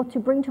I've been able to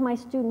bring to my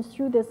students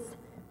through this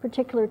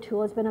particular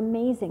tool has been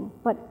amazing,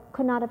 but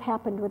could not have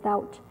happened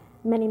without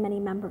many, many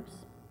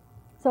members.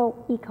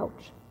 So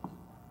eCoach,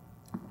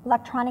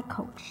 electronic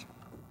coach.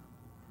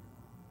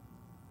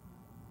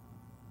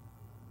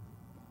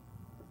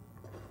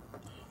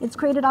 It's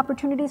created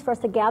opportunities for us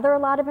to gather a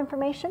lot of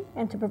information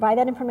and to provide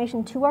that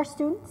information to our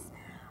students.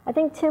 I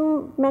think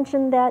Tim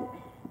mentioned that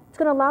it's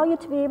going to allow you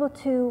to be able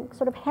to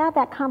sort of have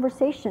that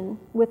conversation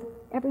with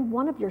every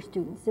one of your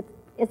students,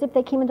 as if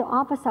they came into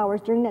office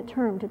hours during that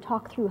term to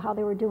talk through how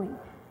they were doing.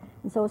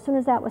 And so as soon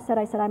as that was said,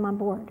 I said, I'm on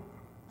board.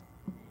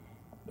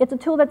 It's a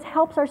tool that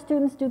helps our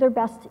students do their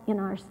best in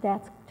our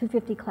Stats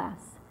 250 class.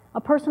 A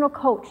personal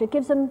coach, it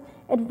gives them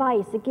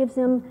advice, it gives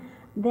them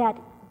that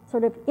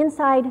sort of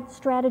inside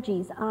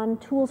strategies on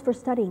tools for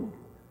studying.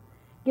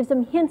 Gives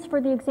them hints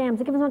for the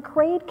exams. It gives them a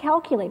grade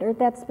calculator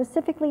that's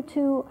specifically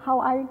to how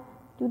I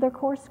do their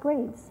course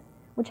grades,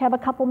 which have a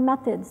couple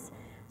methods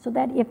so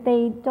that if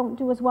they don't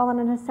do as well on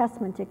an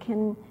assessment, it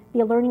can be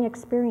a learning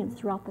experience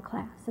throughout the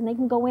class. And they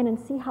can go in and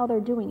see how they're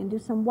doing and do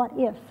some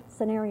what-if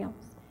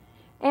scenarios.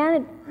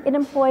 And it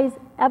employs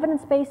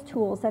evidence-based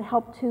tools that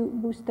help to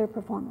boost their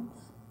performance.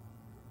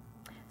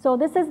 So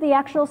this is the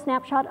actual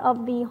snapshot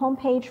of the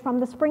homepage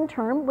from the spring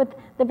term with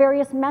the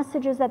various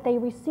messages that they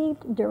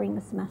received during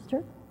the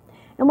semester.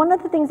 And one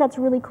of the things that's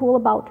really cool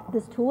about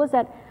this tool is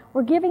that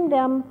we're giving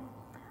them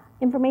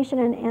information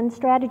and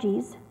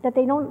strategies that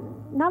they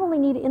don't not only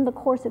need in the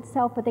course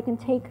itself, but they can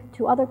take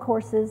to other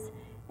courses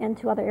and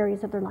to other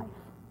areas of their life.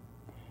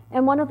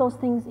 And one of those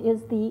things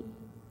is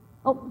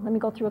let me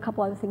go through a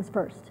couple other things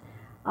first.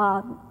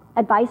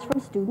 Advice from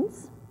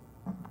students,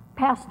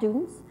 past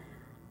students.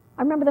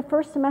 I remember the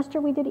first semester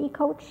we did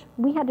eCoach,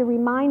 we had to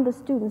remind the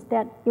students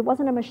that it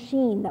wasn't a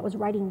machine that was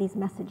writing these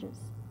messages.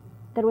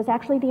 that it was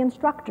actually the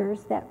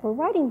instructors that were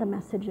writing the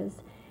messages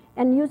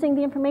and using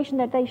the information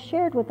that they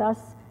shared with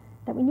us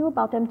that we knew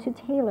about them to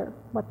tailor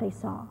what they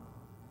saw.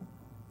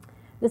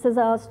 This is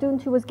a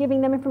student who was giving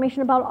them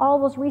information about all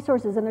those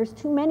resources, and there's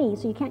too many,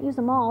 so you can't use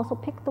them all, so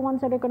pick the ones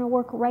that are going to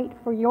work right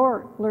for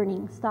your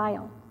learning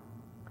style.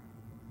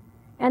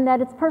 And that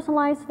it's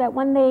personalized, so that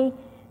when they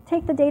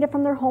take the data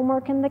from their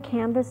homework and the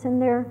Canvas and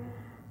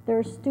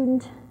their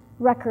student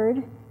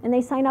record, and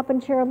they sign up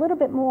and share a little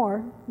bit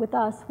more with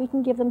us, we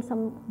can give them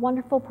some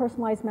wonderful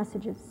personalized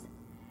messages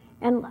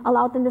and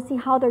allow them to see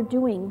how they're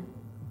doing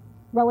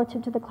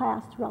relative to the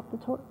class throughout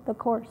the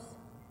course.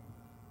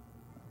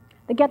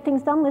 The Get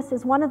Things Done list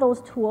is one of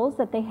those tools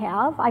that they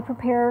have. I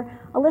prepare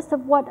a list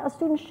of what a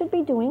student should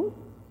be doing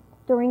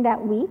during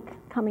that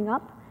week coming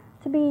up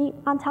to be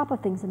on top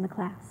of things in the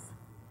class.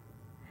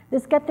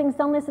 This Get Things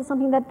Done list is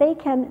something that they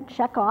can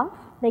check off.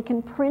 They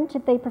can print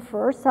if they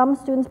prefer. Some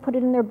students put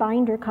it in their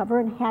binder cover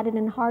and had it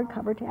in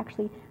hardcover to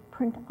actually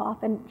print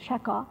off and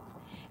check off.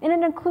 And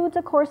it includes,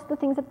 of course, the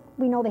things that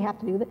we know they have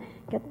to do.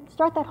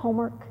 Start that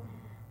homework,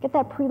 get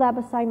that pre-lab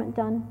assignment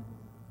done.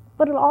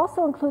 But it'll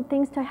also include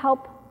things to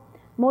help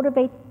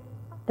motivate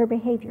their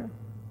behavior.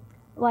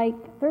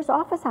 Like, there's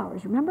office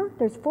hours, remember?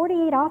 There's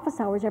 48 office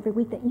hours every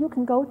week that you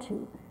can go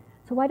to.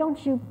 So why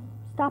don't you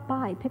stop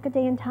by, pick a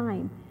day and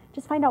time,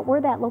 just find out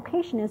where that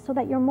location is so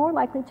that you're more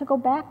likely to go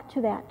back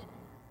to that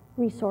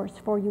resource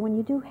for you when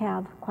you do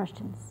have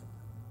questions.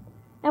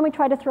 And we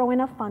try to throw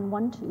in a fun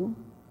one too,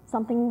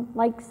 something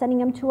like sending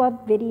them to a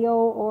video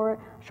or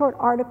short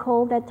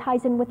article that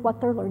ties in with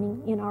what they're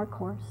learning in our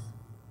course.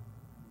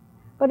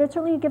 But it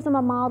certainly gives them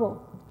a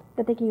model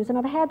that they can use. And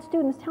I've had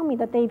students tell me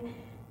that they've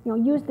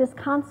used this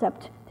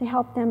concept to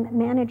help them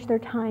manage their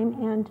time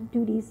and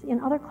duties in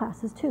other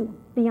classes too,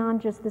 beyond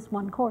just this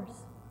one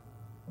course.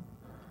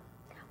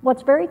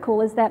 What's very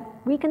cool is that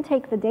we can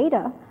take the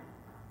data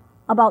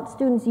about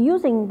students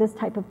using this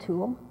type of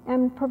tool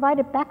and provide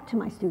it back to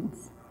my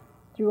students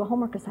through a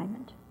homework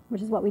assignment,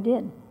 which is what we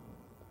did.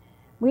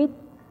 We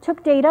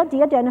took data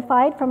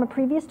de-identified from a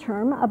previous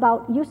term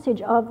about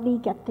usage of the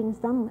Get Things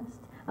Done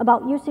list,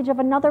 about usage of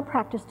another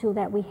practice tool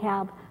that we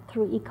have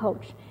through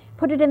eCoach,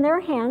 put it in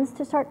their hands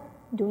to start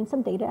doing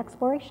some data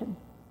exploration,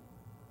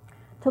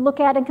 to look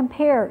at and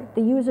compare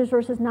the users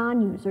versus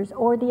non-users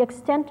or the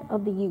extent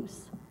of the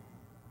use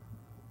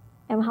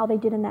and how they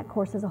did in that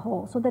course as a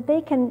whole, so that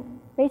they can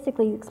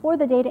basically explore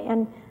the data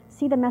and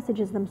see the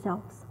messages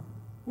themselves,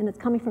 and it's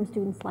coming from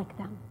students like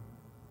them.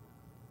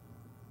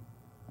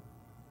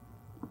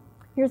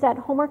 Here's that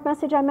homework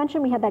message I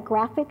mentioned. We had that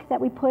graphic that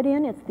we put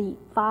in. It's the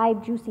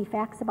 5 juicy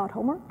facts about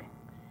homework.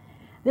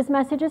 This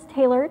message is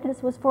tailored.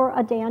 This was for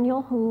a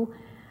Daniel who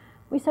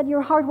we said,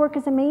 your hard work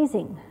is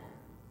amazing.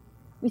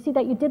 We see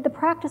that you did the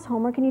practice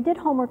homework and you did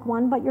homework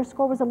 1, but your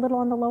score was a little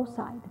on the low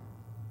side.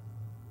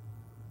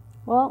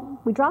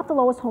 Well, we dropped the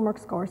lowest homework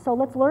score, so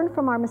let's learn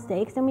from our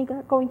mistakes, and we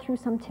got going through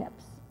some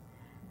tips.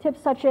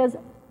 Tips such as,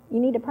 you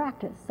need to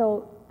practice,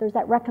 so there's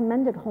that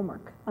recommended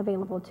homework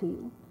available to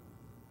you.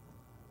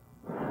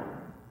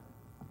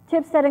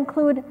 Tips that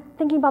include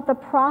thinking about the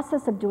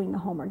process of doing the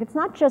homework. It's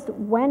not just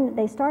when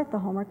they start the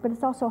homework, but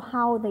it's also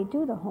how they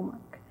do the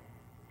homework.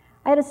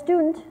 I had a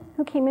student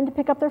who came in to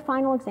pick up their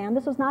final exam.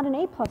 This was not an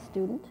A+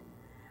 student,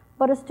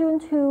 but a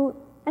student who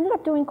ended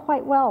up doing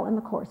quite well in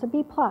the course, a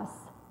B+,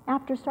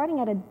 after starting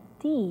at a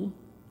D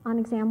on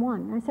exam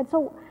 1. And I said,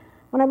 so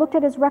when I looked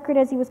at his record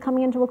as he was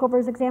coming in to look over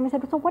his exam, I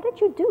said, so what did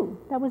you do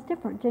that was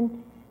different?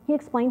 And he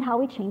explained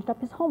how he changed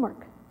up his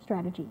homework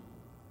strategy.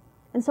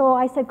 And so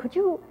I said, can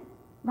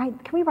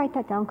we write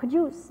that down? Can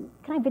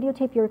I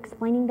videotape you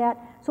explaining that?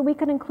 So we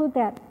could include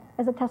that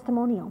as a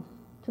testimonial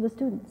to the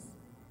students.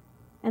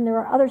 And there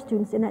are other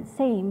students in that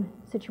same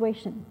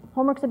situation.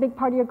 Homework's a big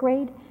part of your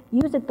grade.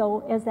 Use it,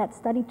 though, as that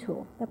study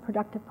tool, that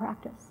productive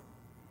practice.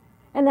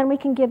 And then we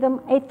can give them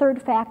a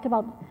third fact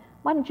about,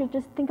 why don't you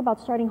just think about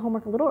starting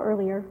homework a little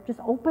earlier, just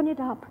open it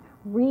up,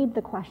 read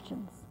the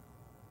questions,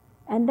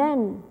 and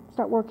then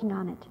start working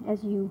on it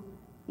as you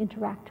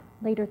interact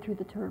later through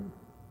the term,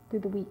 through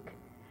the week.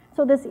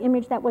 So this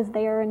image that was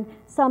there and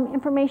some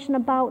information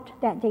about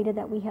that data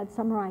that we had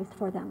summarized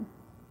for them.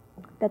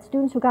 That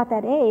students who got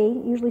that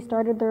A usually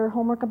started their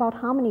homework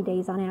about how many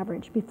days on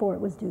average before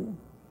it was due.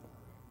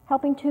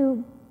 Helping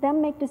to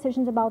them make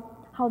decisions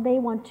about how they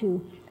want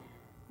to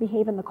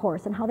behave in the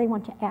course and how they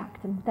want to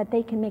act, and that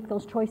they can make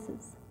those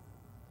choices.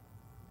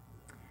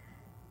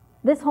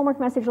 This homework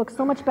message looks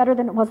so much better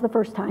than it was the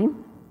first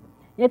time.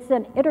 It's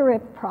an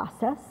iterative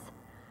process.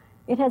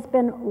 It has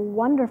been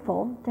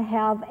wonderful to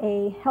have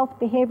a health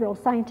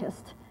behavioral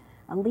scientist,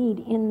 a lead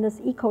in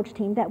this eCoach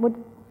team, that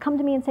would come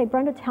to me and say,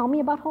 Brenda, tell me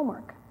about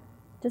homework.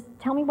 Just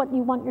tell me what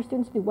you want your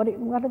students to do.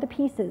 What are the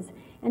pieces?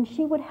 And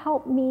she would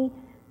help me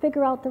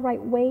figure out the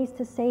right ways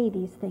to say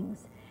these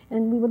things.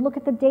 And we would look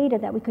at the data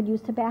that we could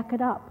use to back it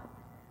up,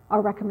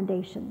 our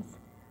recommendations.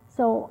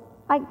 So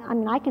I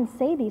mean, I can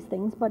say these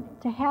things,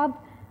 but to have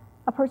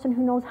a person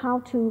who knows how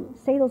to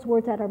say those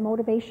words that are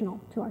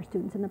motivational to our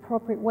students in the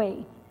appropriate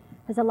way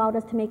has allowed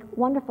us to make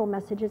wonderful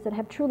messages that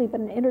have truly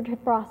been an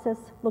iterative process,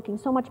 looking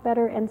so much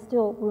better and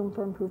still room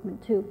for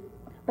improvement too.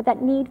 But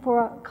that need for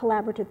a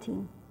collaborative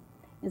team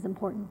is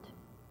important.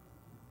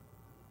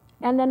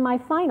 And then my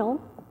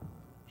final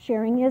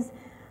sharing is,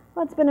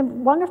 well, it's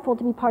been wonderful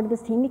to be part of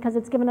this team because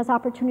it's given us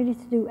opportunities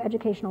to do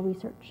educational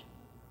research.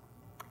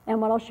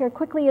 And what I'll share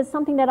quickly is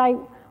something that I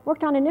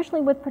worked on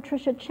initially with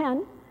Patricia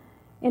Chen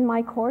in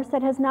my course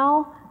that has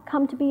now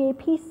come to be a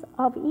piece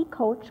of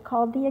eCoach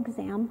called the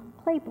Exam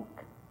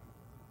Playbook.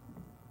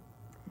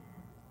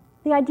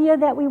 The idea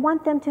that we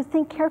want them to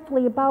think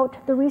carefully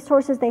about the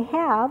resources they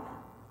have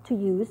to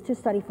use to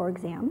study for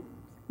exams,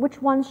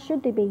 which ones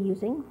should they be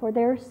using for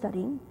their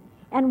studying,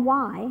 and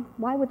why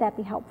would that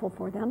be helpful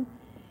for them,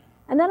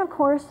 and then of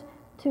course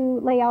to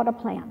lay out a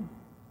plan,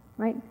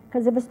 right?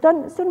 Because if a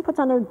student puts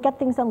on their get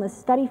things done list,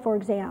 study for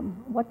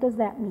exam, what does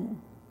that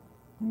mean?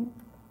 Right?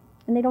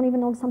 And they don't even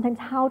know sometimes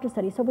how to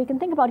study. So we can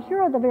think about,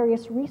 here are the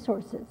various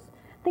resources.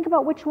 Think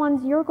about which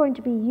ones you're going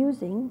to be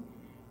using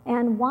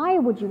and why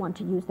would you want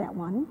to use that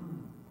one.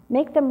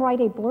 Make them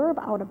write a blurb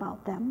out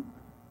about them,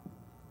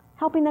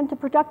 helping them to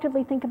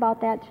productively think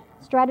about that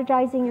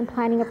strategizing and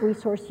planning of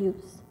resource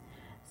use.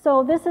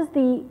 So this is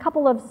the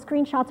couple of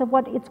screenshots of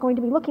what it's going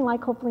to be looking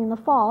like hopefully in the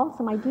fall,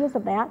 some ideas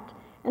of that.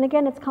 And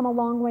again, it's come a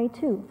long way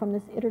too from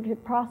this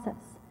iterative process.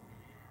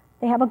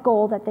 They have a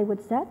goal that they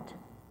would set,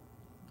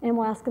 and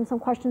we'll ask them some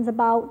questions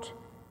about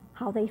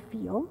how they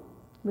feel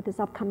with this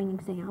upcoming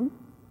exam.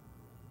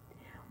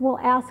 We'll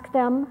ask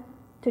them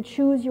to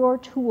choose your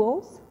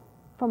tools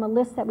from a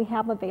list that we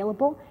have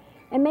available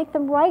and make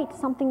them write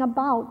something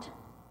about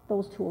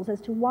those tools as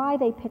to why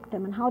they picked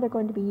them and how they're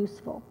going to be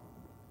useful.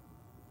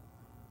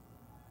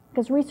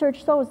 Because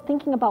research shows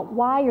thinking about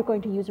why you're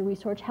going to use a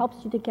resource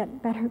helps you to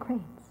get better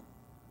grades.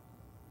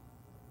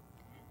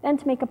 Then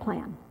to make a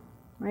plan,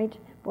 right?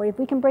 Boy, if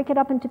we can break it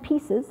up into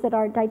pieces that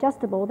are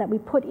digestible, that we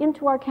put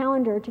into our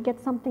calendar to get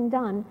something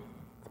done,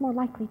 it's more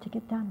likely to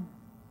get done.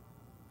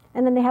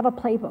 And then they have a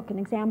playbook, an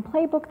exam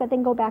playbook that they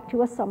can go back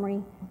to a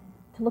summary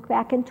to look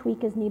back and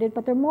tweak as needed,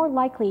 but they're more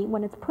likely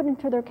when it's put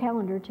into their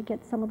calendar to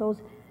get some of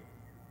those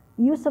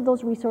use of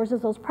those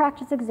resources, those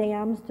practice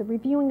exams, the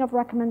reviewing of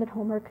recommended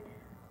homework,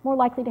 more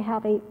likely to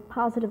have a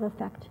positive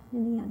effect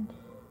in the end.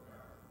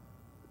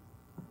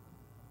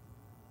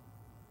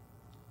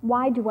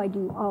 Why do I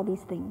do all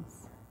these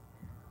things?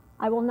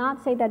 I will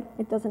not say that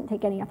it doesn't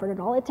take any effort at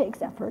all. It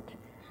takes effort,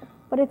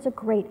 but it's a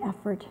great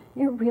effort.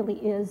 It really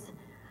is.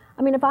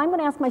 I mean, if I'm going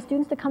to ask my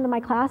students to come to my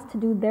class to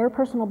do their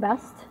personal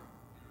best,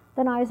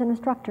 then I as an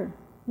instructor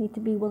need to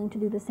be willing to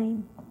do the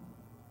same.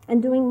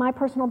 And doing my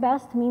personal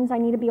best means I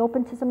need to be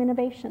open to some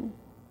innovation.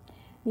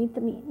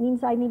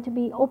 Means I need to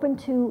be open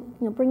to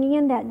bringing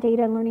in that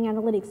data and learning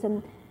analytics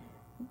and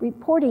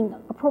reporting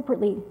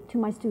appropriately to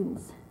my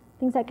students,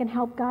 things that can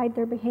help guide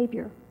their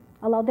behavior,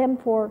 allow them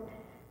for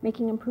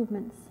making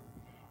improvements.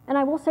 And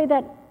I will say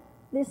that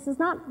this is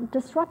not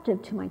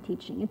disruptive to my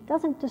teaching. It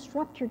doesn't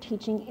disrupt your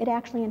teaching, it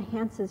actually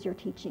enhances your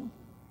teaching.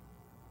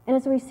 And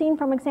as we've seen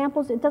from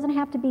examples, it doesn't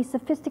have to be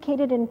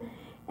sophisticated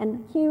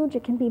and huge,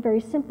 it can be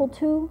very simple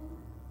too,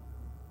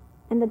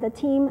 and that the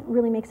team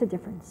really makes a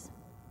difference.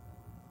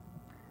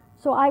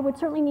 So I would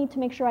certainly need to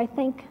make sure I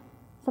thank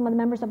some of the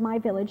members of my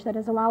village that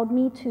has allowed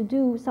me to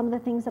do some of the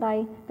things that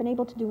I've been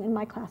able to do in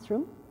my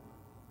classroom.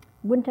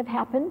 Wouldn't have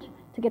happened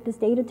to get this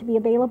data to be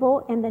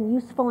available and then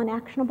useful and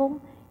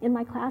actionable in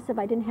my class if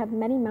I didn't have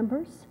many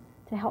members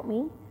to help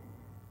me.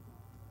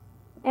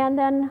 And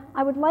then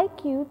I would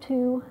like you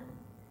to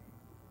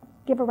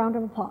give a round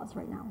of applause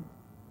right now.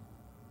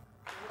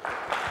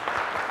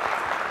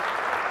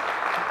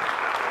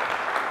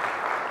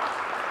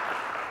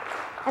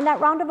 And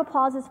that round of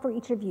applause is for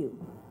each of you,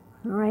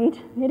 all right?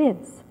 It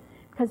is,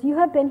 because you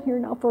have been here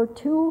now for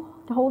 2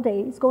 whole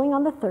days, going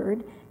on the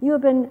 3rd. You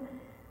have been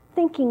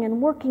thinking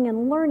and working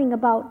and learning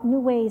about new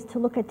ways to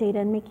look at data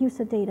and make use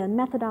of data and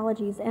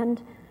methodologies,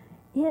 and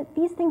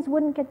these things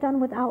wouldn't get done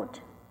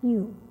without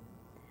you.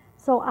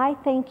 So I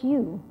thank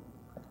you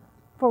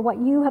for what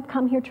you have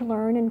come here to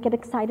learn and get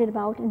excited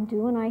about and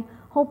do, and I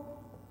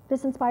hope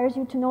this inspires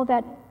you to know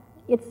that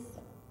it's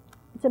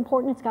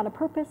important, it's got a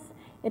purpose,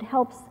 it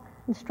helps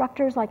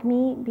instructors like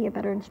me be a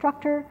better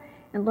instructor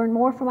and learn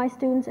more from my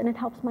students, and it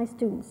helps my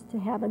students to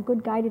have a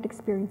good guided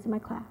experience in my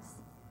class.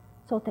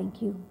 So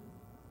thank you.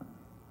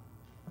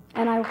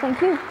 And I will thank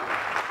you.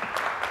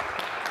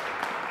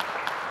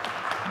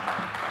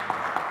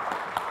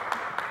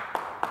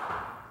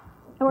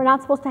 And we're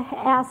not supposed to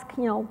ask,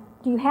 do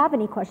you have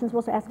any questions?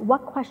 We're supposed to ask,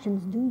 what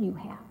questions do you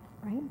have,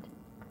 right?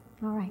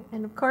 All right.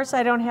 And of course,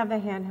 I don't have the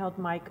handheld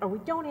mic, or we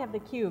don't have the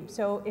cube,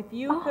 so if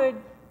you could...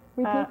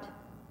 Repeat.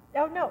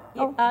 Oh, no.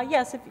 Oh.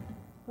 Yes,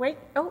 wait.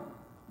 Oh,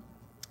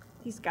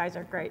 these guys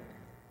are great.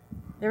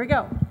 There we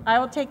go. I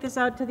will take this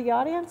out to the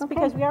audience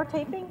because we are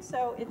taping,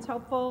 so it's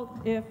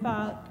helpful if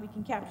we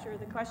can capture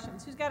the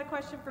questions. Who's got a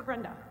question for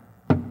Brenda?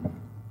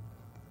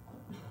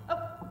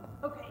 Oh,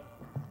 okay.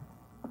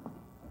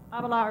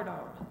 Abelardo.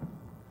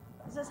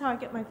 This is how I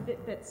get my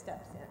Fitbit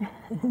steps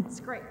in. It's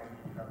great.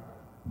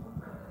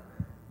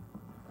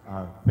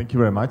 Thank you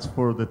very much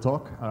for the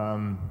talk.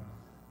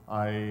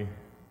 I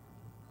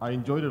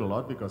enjoyed it a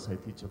lot because I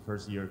teach a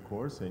first-year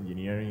course,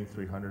 engineering,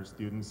 300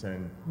 students,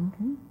 and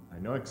I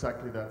know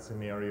exactly that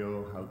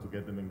scenario, how to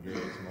get them engaged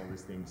and all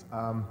these things.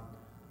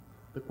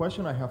 The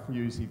question I have for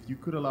you is if you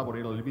could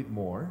elaborate a little bit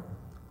more,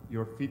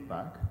 your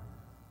feedback.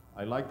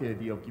 I like the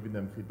idea of giving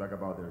them feedback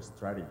about their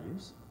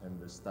strategies and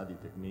the study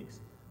techniques,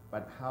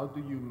 but how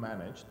do you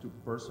manage to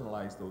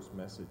personalize those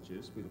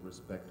messages with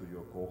respect to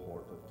your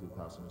cohort of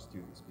 2,000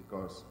 students?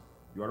 Because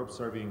you are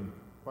observing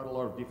quite a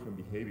lot of different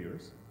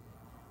behaviors,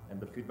 and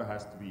the feedback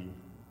has to be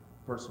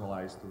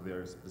personalized to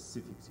their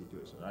specific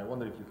situation. I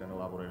wonder if you can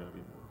elaborate a little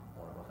bit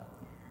more about that.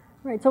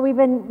 Right, so we've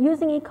been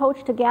using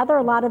eCoach to gather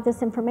a lot of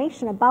this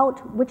information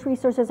about which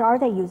resources are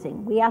they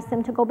using. We asked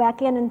them to go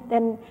back in and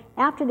then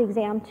after the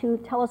exam to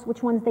tell us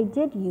which ones they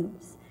did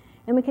use.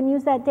 And we can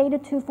use that data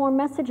to form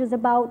messages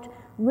about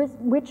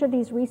which of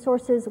these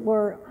resources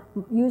were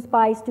used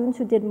by students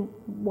who did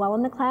well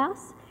in the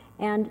class,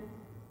 and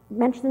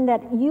mention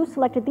that you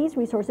selected these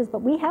resources,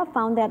 but we have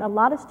found that a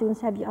lot of students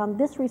have found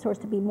this resource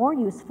to be more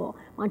useful.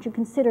 Why don't you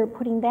consider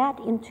putting that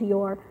into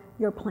your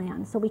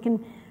plan? So we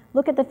can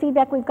look at the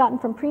feedback we've gotten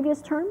from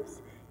previous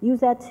terms, use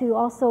that to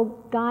also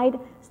guide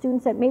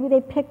students that maybe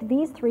they picked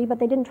these 3, but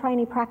they didn't try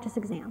any practice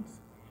exams.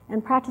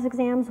 And practice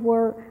exams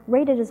were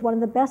rated as one of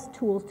the best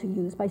tools to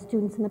use by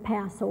students in the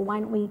past, so why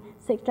don't we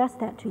suggest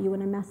that to you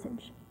in a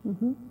message?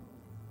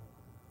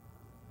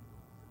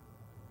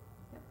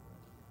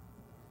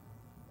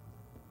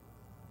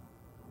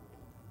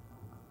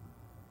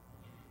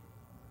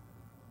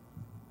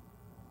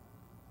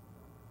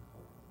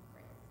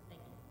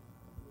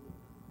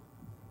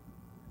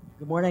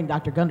 Good morning,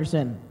 Dr.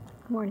 Gunderson.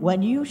 Good morning.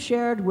 When you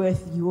shared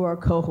with your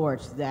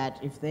cohorts that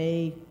if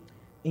they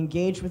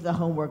engaged with the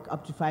homework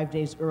up to 5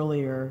 days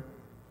earlier,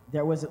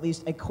 there was at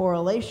least a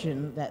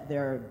correlation that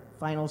their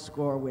final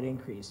score would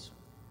increase.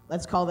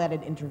 Let's call that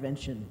an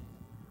intervention.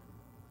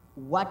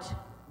 What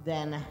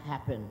then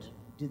happened?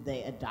 Did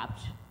they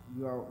adopt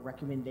your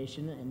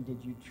recommendation and did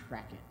you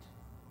track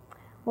it?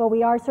 Well,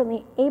 we are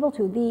certainly able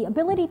to. The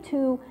ability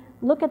to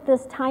look at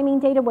this timing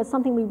data was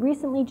something we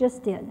recently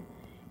just did.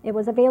 It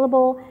was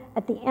available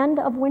at the end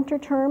of winter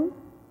term,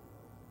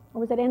 or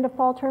was it end of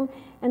fall term?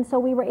 And so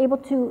we were able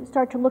to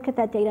start to look at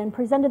that data and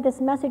presented this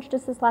message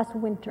just this last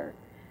winter.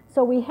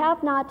 So we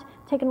have not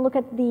taken a look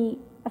at the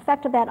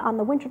effect of that on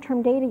the winter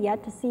term data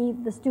yet to see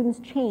the students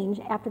change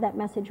after that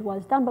message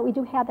was done, but we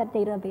do have that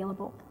data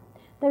available.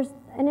 There's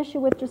an issue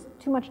with just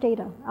too much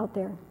data out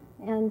there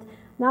and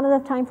not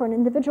enough time for an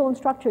individual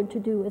instructor to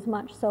do as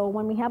much. So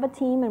when we have a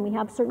team and we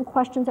have certain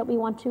questions that we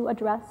want to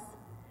address,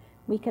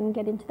 we can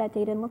get into that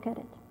data and look at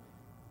it.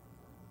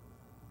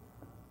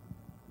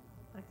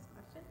 Next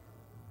question.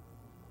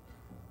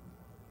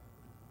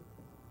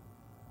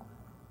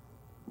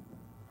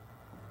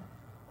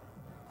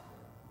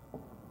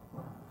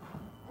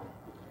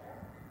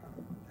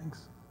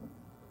 Thanks.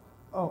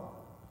 Oh,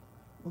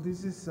 well,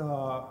 this is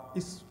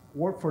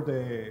work for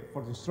the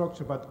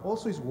instructor, but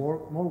also is more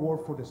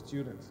work for the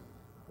students.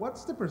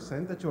 What's the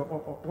percentage, or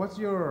what's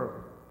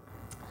your,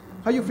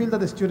 how you feel that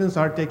the students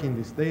are taking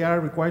this? They are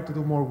required to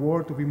do more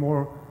work, to be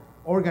more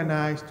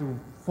organized, to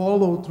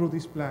follow through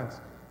these plans.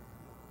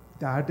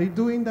 Are they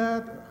doing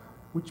that?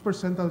 Which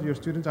percentage of your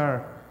students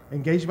are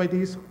engaged by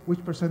this?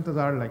 Which percentage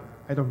are like,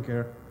 I don't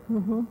care?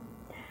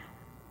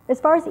 As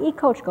far as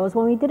eCoach goes,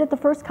 when we did it the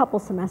first couple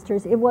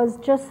semesters, it was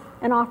just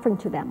an offering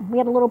to them. We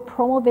had a little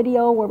promo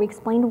video where we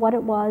explained what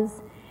it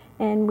was,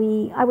 and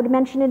I would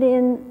mention it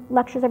in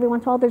lectures every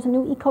once in a while. There's a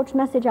new eCoach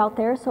message out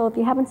there, so if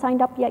you haven't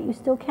signed up yet, you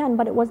still can,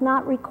 but it was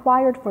not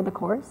required for the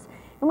course.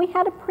 And we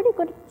had a pretty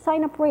good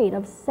sign-up rate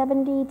of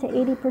 70 to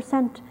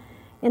 80%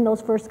 in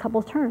those first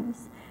couple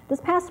terms.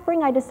 This past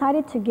spring, I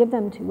decided to give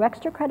them 2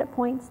 extra credit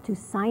points to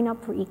sign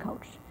up for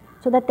eCoach,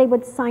 so that they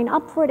would sign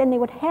up for it and they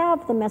would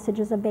have the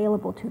messages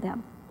available to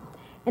them.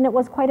 And it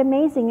was quite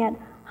amazing at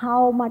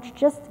how much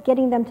just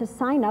getting them to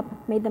sign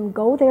up made them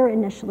go there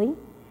initially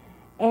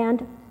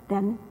and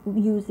then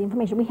use the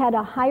information. We had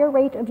a higher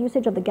rate of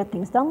usage of the Get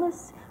Things Done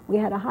list. We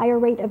had a higher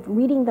rate of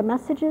reading the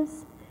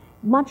messages,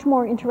 much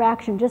more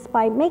interaction just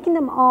by making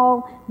them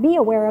all be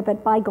aware of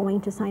it by going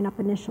to sign up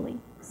initially.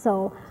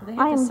 So they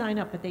had to sign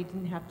up, but they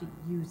didn't have to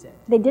use it.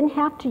 They didn't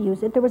have to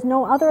use it. There was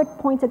no other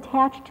points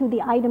attached to the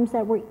items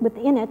that were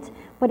within it,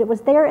 but it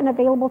was there and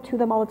available to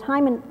them all the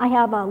time. And I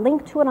have a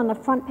link to it on the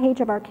front page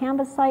of our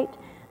Canvas site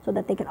so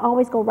that they can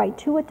always go right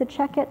to it to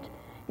check it.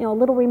 You know, a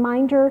little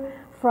reminder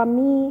from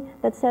me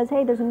that says,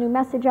 hey, there's a new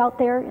message out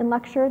there in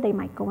lecture. They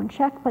might go and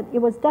check, but it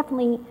was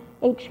definitely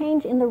a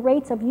change in the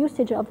rates of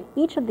usage of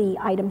each of the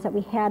items that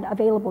we had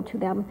available to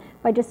them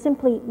by just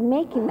simply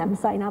making them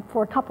sign up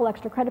for a couple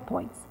extra credit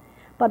points.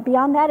 But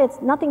beyond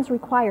that, nothing's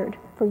required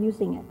for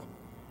using it.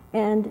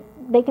 And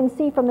they can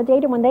see from the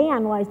data when they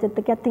analyzed it,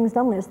 the Get Things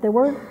Done list, there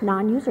were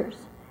non-users.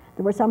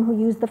 There were some who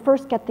used the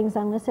first Get Things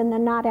Done list and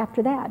then not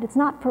after that. It's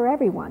not for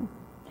everyone.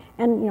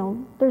 And you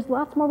know, there's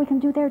lots more we can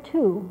do there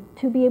too,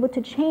 to be able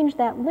to change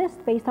that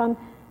list based on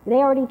they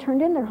already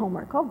turned in their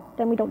homework. Oh,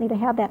 then we don't need to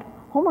have that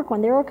homework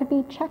one there, or it could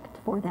be checked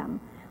for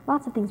them.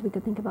 lots of things we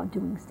could think about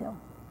doing still.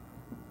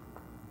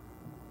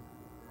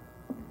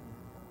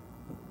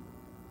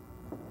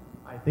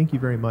 Thank you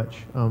very much.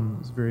 It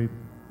was very,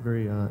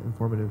 very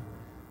informative.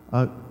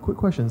 Quick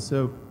question.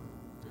 So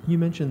you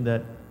mentioned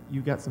that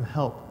you got some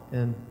help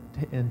in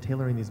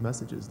tailoring these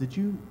messages.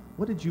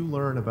 What did you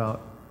learn about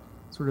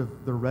sort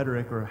of the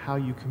rhetoric or how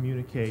you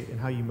communicate and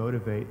how you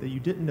motivate that you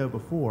didn't know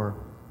before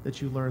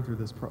that you learned through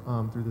this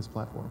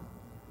platform?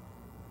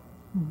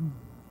 Mm-hmm.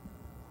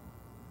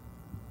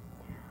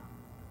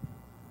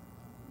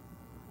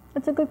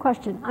 That's a good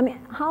question. I mean,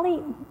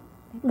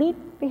 lead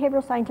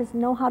behavioral scientists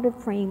know how to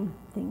frame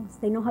things.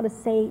 They know how to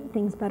say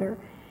things better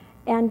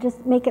and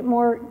just make it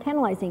more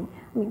tantalizing.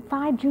 I mean,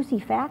 5 juicy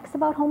facts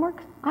about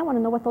homework, I want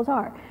to know what those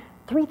are.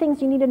 3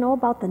 things you need to know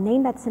about the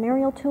name that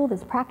scenario tool,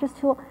 this practice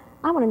tool,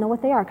 I want to know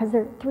what they are because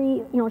they're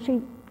 3,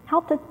 she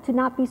helped it to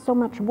not be so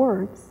much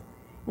words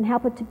and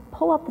help it to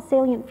pull up the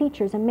salient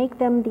features and make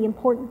them the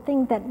important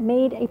thing that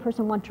made a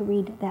person want to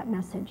read that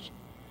message.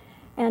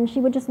 And she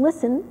would just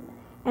listen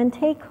and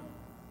take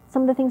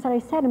some of the things that I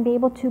said and be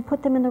able to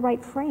put them in the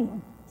right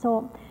frame.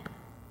 So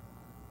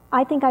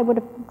I think I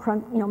would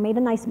have made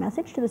a nice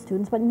message to the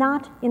students, but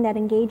not in that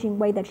engaging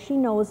way that she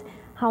knows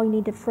how you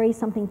need to phrase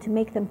something to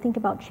make them think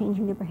about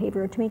changing their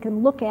behavior, or to make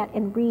them look at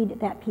and read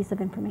that piece of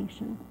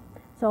information.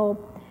 So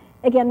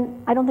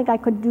again, I don't think I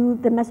could do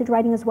the message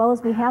writing as well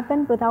as we have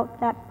been without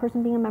that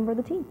person being a member of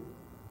the team.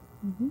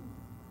 Mm-hmm.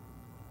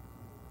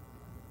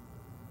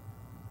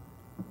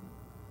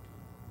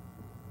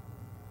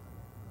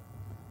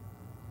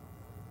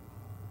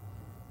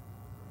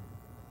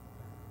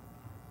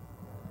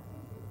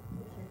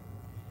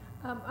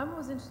 I'm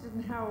always interested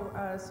in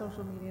how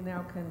social media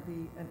now can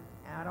be an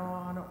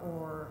add-on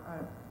or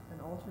an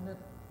alternate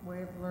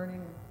way of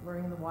learning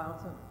in the wild.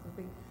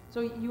 So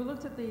you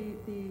looked at the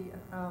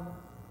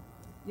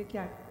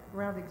Yik-Yak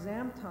around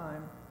exam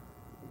time.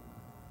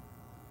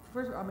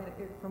 First of all, I mean,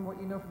 from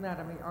what you know from that,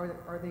 I mean,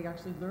 are they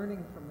actually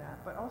learning from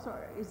that? But also,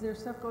 is there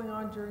stuff going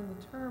on during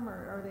the term, or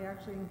are they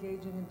actually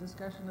engaging in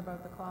discussion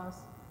about the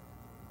class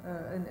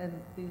and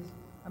these?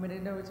 I mean, I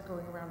know it's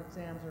going around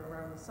exams or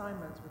around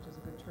assignments, which is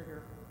a good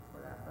trigger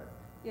for that. But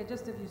yeah,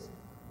 just if you,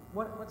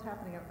 what's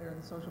happening out there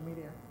in the social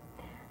media?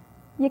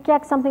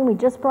 Yik-Yak's something we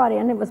just brought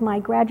in. It was my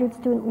graduate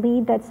student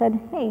lead that said,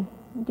 hey,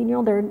 do you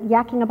know they're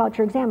yakking about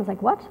your exam? I was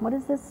like, what? What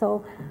is this?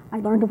 So I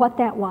learned what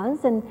that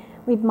was, and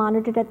we've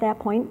monitored at that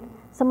point.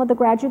 Some of the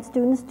graduate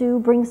students do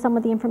bring some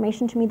of the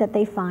information to me that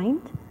they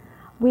find.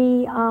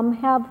 We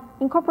have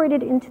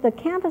incorporated into the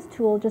Canvas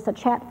tool just a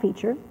chat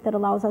feature that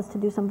allows us to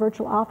do some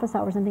virtual office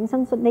hours and things,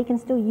 and so they can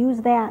still use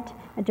that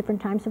at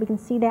different times so we can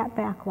see that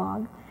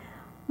backlog.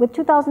 With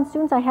 2,000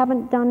 students, I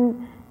haven't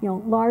done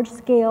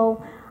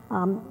large-scale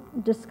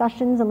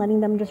discussions and letting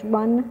them just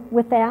run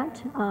with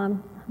that.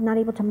 I'm not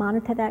able to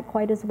monitor that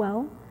quite as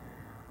well.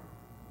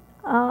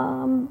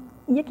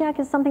 Yik-Yak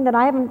is something that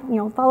I haven't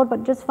followed,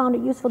 but just found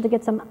it useful to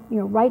get some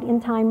right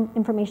in time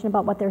information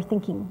about what they're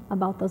thinking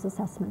about those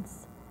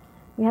assessments.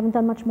 We haven't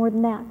done much more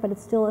than that, but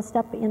it's still a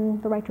step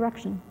in the right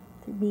direction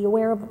to be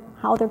aware of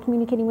how they're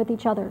communicating with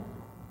each other.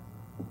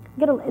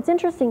 It's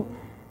interesting.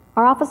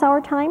 Our office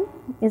hour time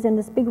is in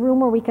this big room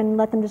where we can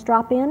let them just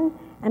drop in,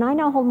 and I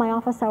now hold my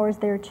office hours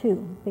there too,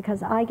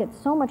 because I get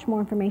so much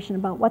more information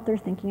about what they're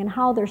thinking and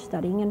how they're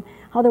studying and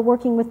how they're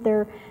working with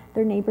their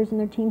neighbors and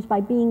their teams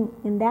by being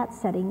in that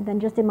setting than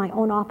just in my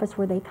own office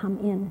where they come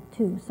in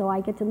too. So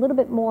I get a little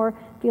bit more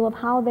feel of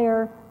how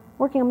they're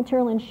working on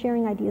material and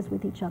sharing ideas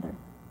with each other.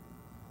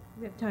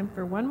 We have time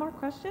for one more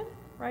question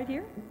right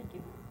here. Thank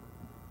you.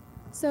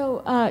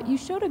 So you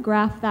showed a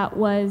graph that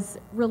was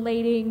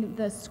relating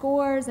the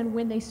scores and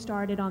when they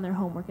started on their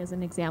homework as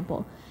an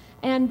example.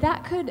 And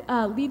that could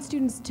lead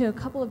students to a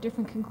couple of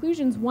different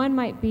conclusions. One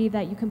might be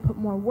that you can put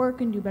more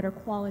work and do better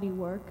quality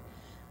work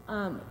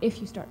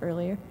if you start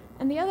earlier.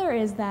 And the other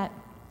is that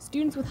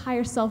students with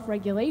higher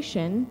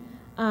self-regulation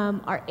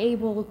are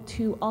able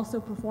to also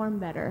perform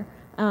better.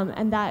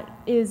 And that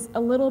is a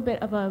little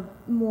bit of a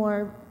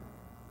more,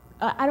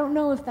 I don't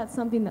know if that's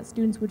something that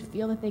students would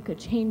feel that they could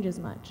change as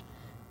much.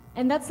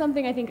 And that's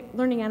something I think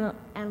learning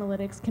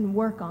analytics can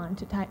work on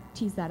to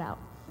tease that out.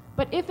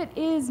 But if it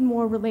is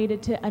more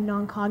related to a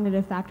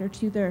non-cognitive factor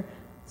to their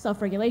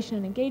self-regulation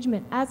and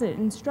engagement, as an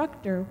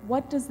instructor,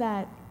 what does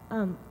that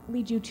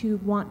lead you to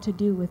want to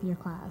do with your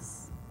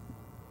class?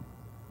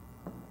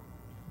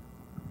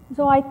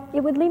 So it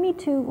would lead me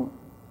to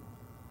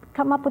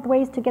come up with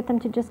ways to get them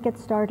to just get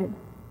started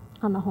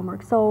on the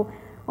homework. So,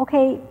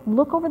 okay,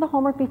 look over the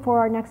homework before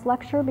our next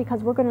lecture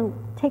because we're going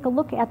to take a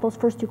look at those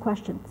first 2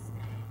 questions.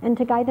 And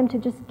to guide them to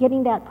just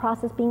getting that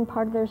process being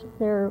part of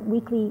their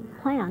weekly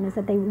plan is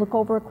that they look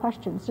over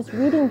questions, just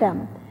reading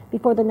them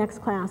before the next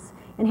class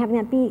and having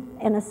that be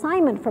an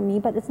assignment from me,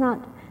 but it's not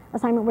an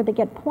assignment where they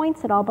get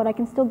points at all, but I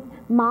can still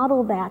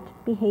model that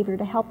behavior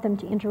to help them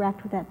to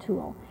interact with that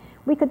tool.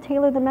 We could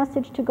tailor the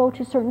message to go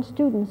to certain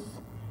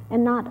students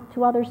and not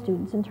to other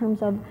students in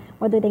terms of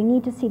whether they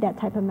need to see that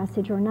type of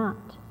message or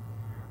not.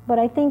 But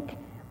I think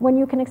when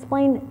you can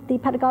explain the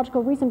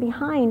pedagogical reason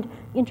behind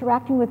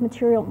interacting with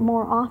material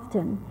more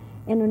often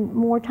and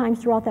more times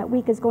throughout that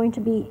week is going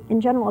to be, in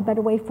general, a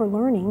better way for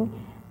learning,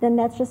 then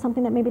that's just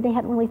something that maybe they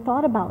hadn't really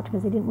thought about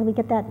because they didn't really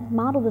get that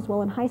modeled as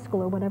well in high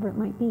school or whatever it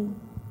might be.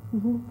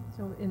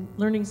 So in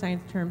learning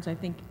science terms, I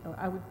think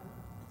I would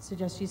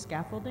suggest use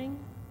scaffolding,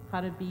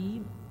 how to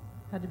be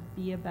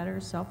a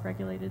better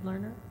self-regulated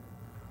learner,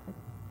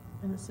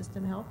 and the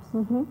system helps.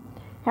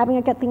 Having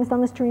to get things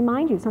done is to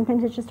remind you.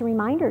 Sometimes it's just a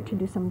reminder to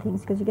do some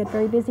things because you get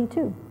very busy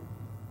too.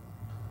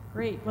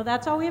 Great. Well,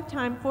 that's all we have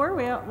time for.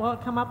 We'll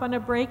come up on a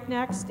break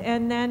next.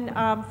 And then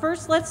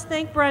first, let's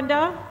thank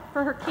Brenda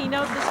for her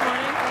keynote this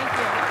morning. Thank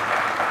you.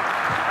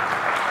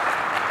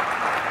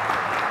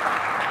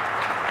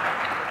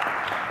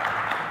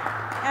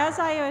 As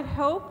I had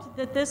hoped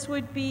that this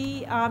would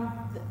be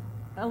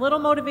a little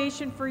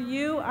motivation for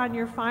you on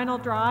your final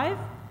drive.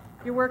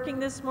 You're working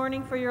this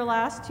morning for your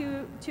last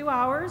two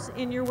hours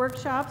in your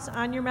workshops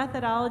on your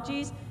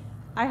methodologies.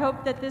 I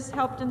hope that this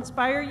helped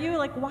inspire you.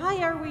 Like, why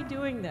are we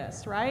doing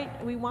this, right?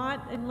 We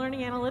want, in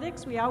learning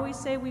analytics, we always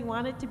say we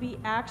want it to be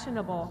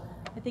actionable.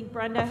 I think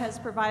Brenda has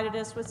provided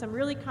us with some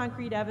really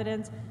concrete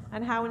evidence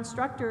on how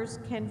instructors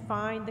can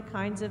find the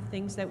kinds of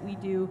things that we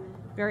do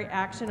very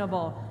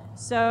actionable.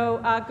 So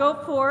go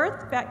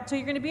forth. So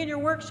you're going to be in your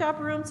workshop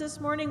rooms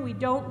this morning. We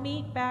don't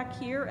meet back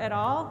here at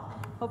all.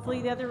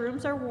 Hopefully the other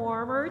rooms are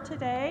warmer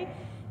today.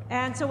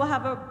 And so we'll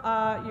have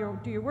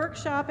do your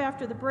workshop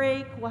after the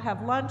break. We'll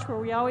have lunch where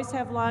we always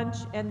have lunch.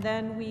 And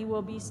then we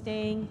will be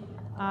staying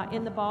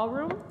in the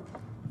ballroom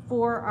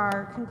for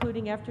our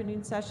concluding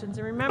afternoon sessions.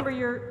 And remember,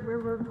 we're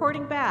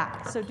reporting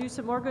back. So do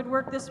some more good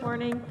work this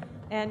morning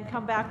and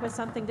come back with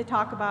something to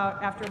talk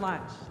about after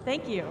lunch.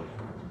 Thank you.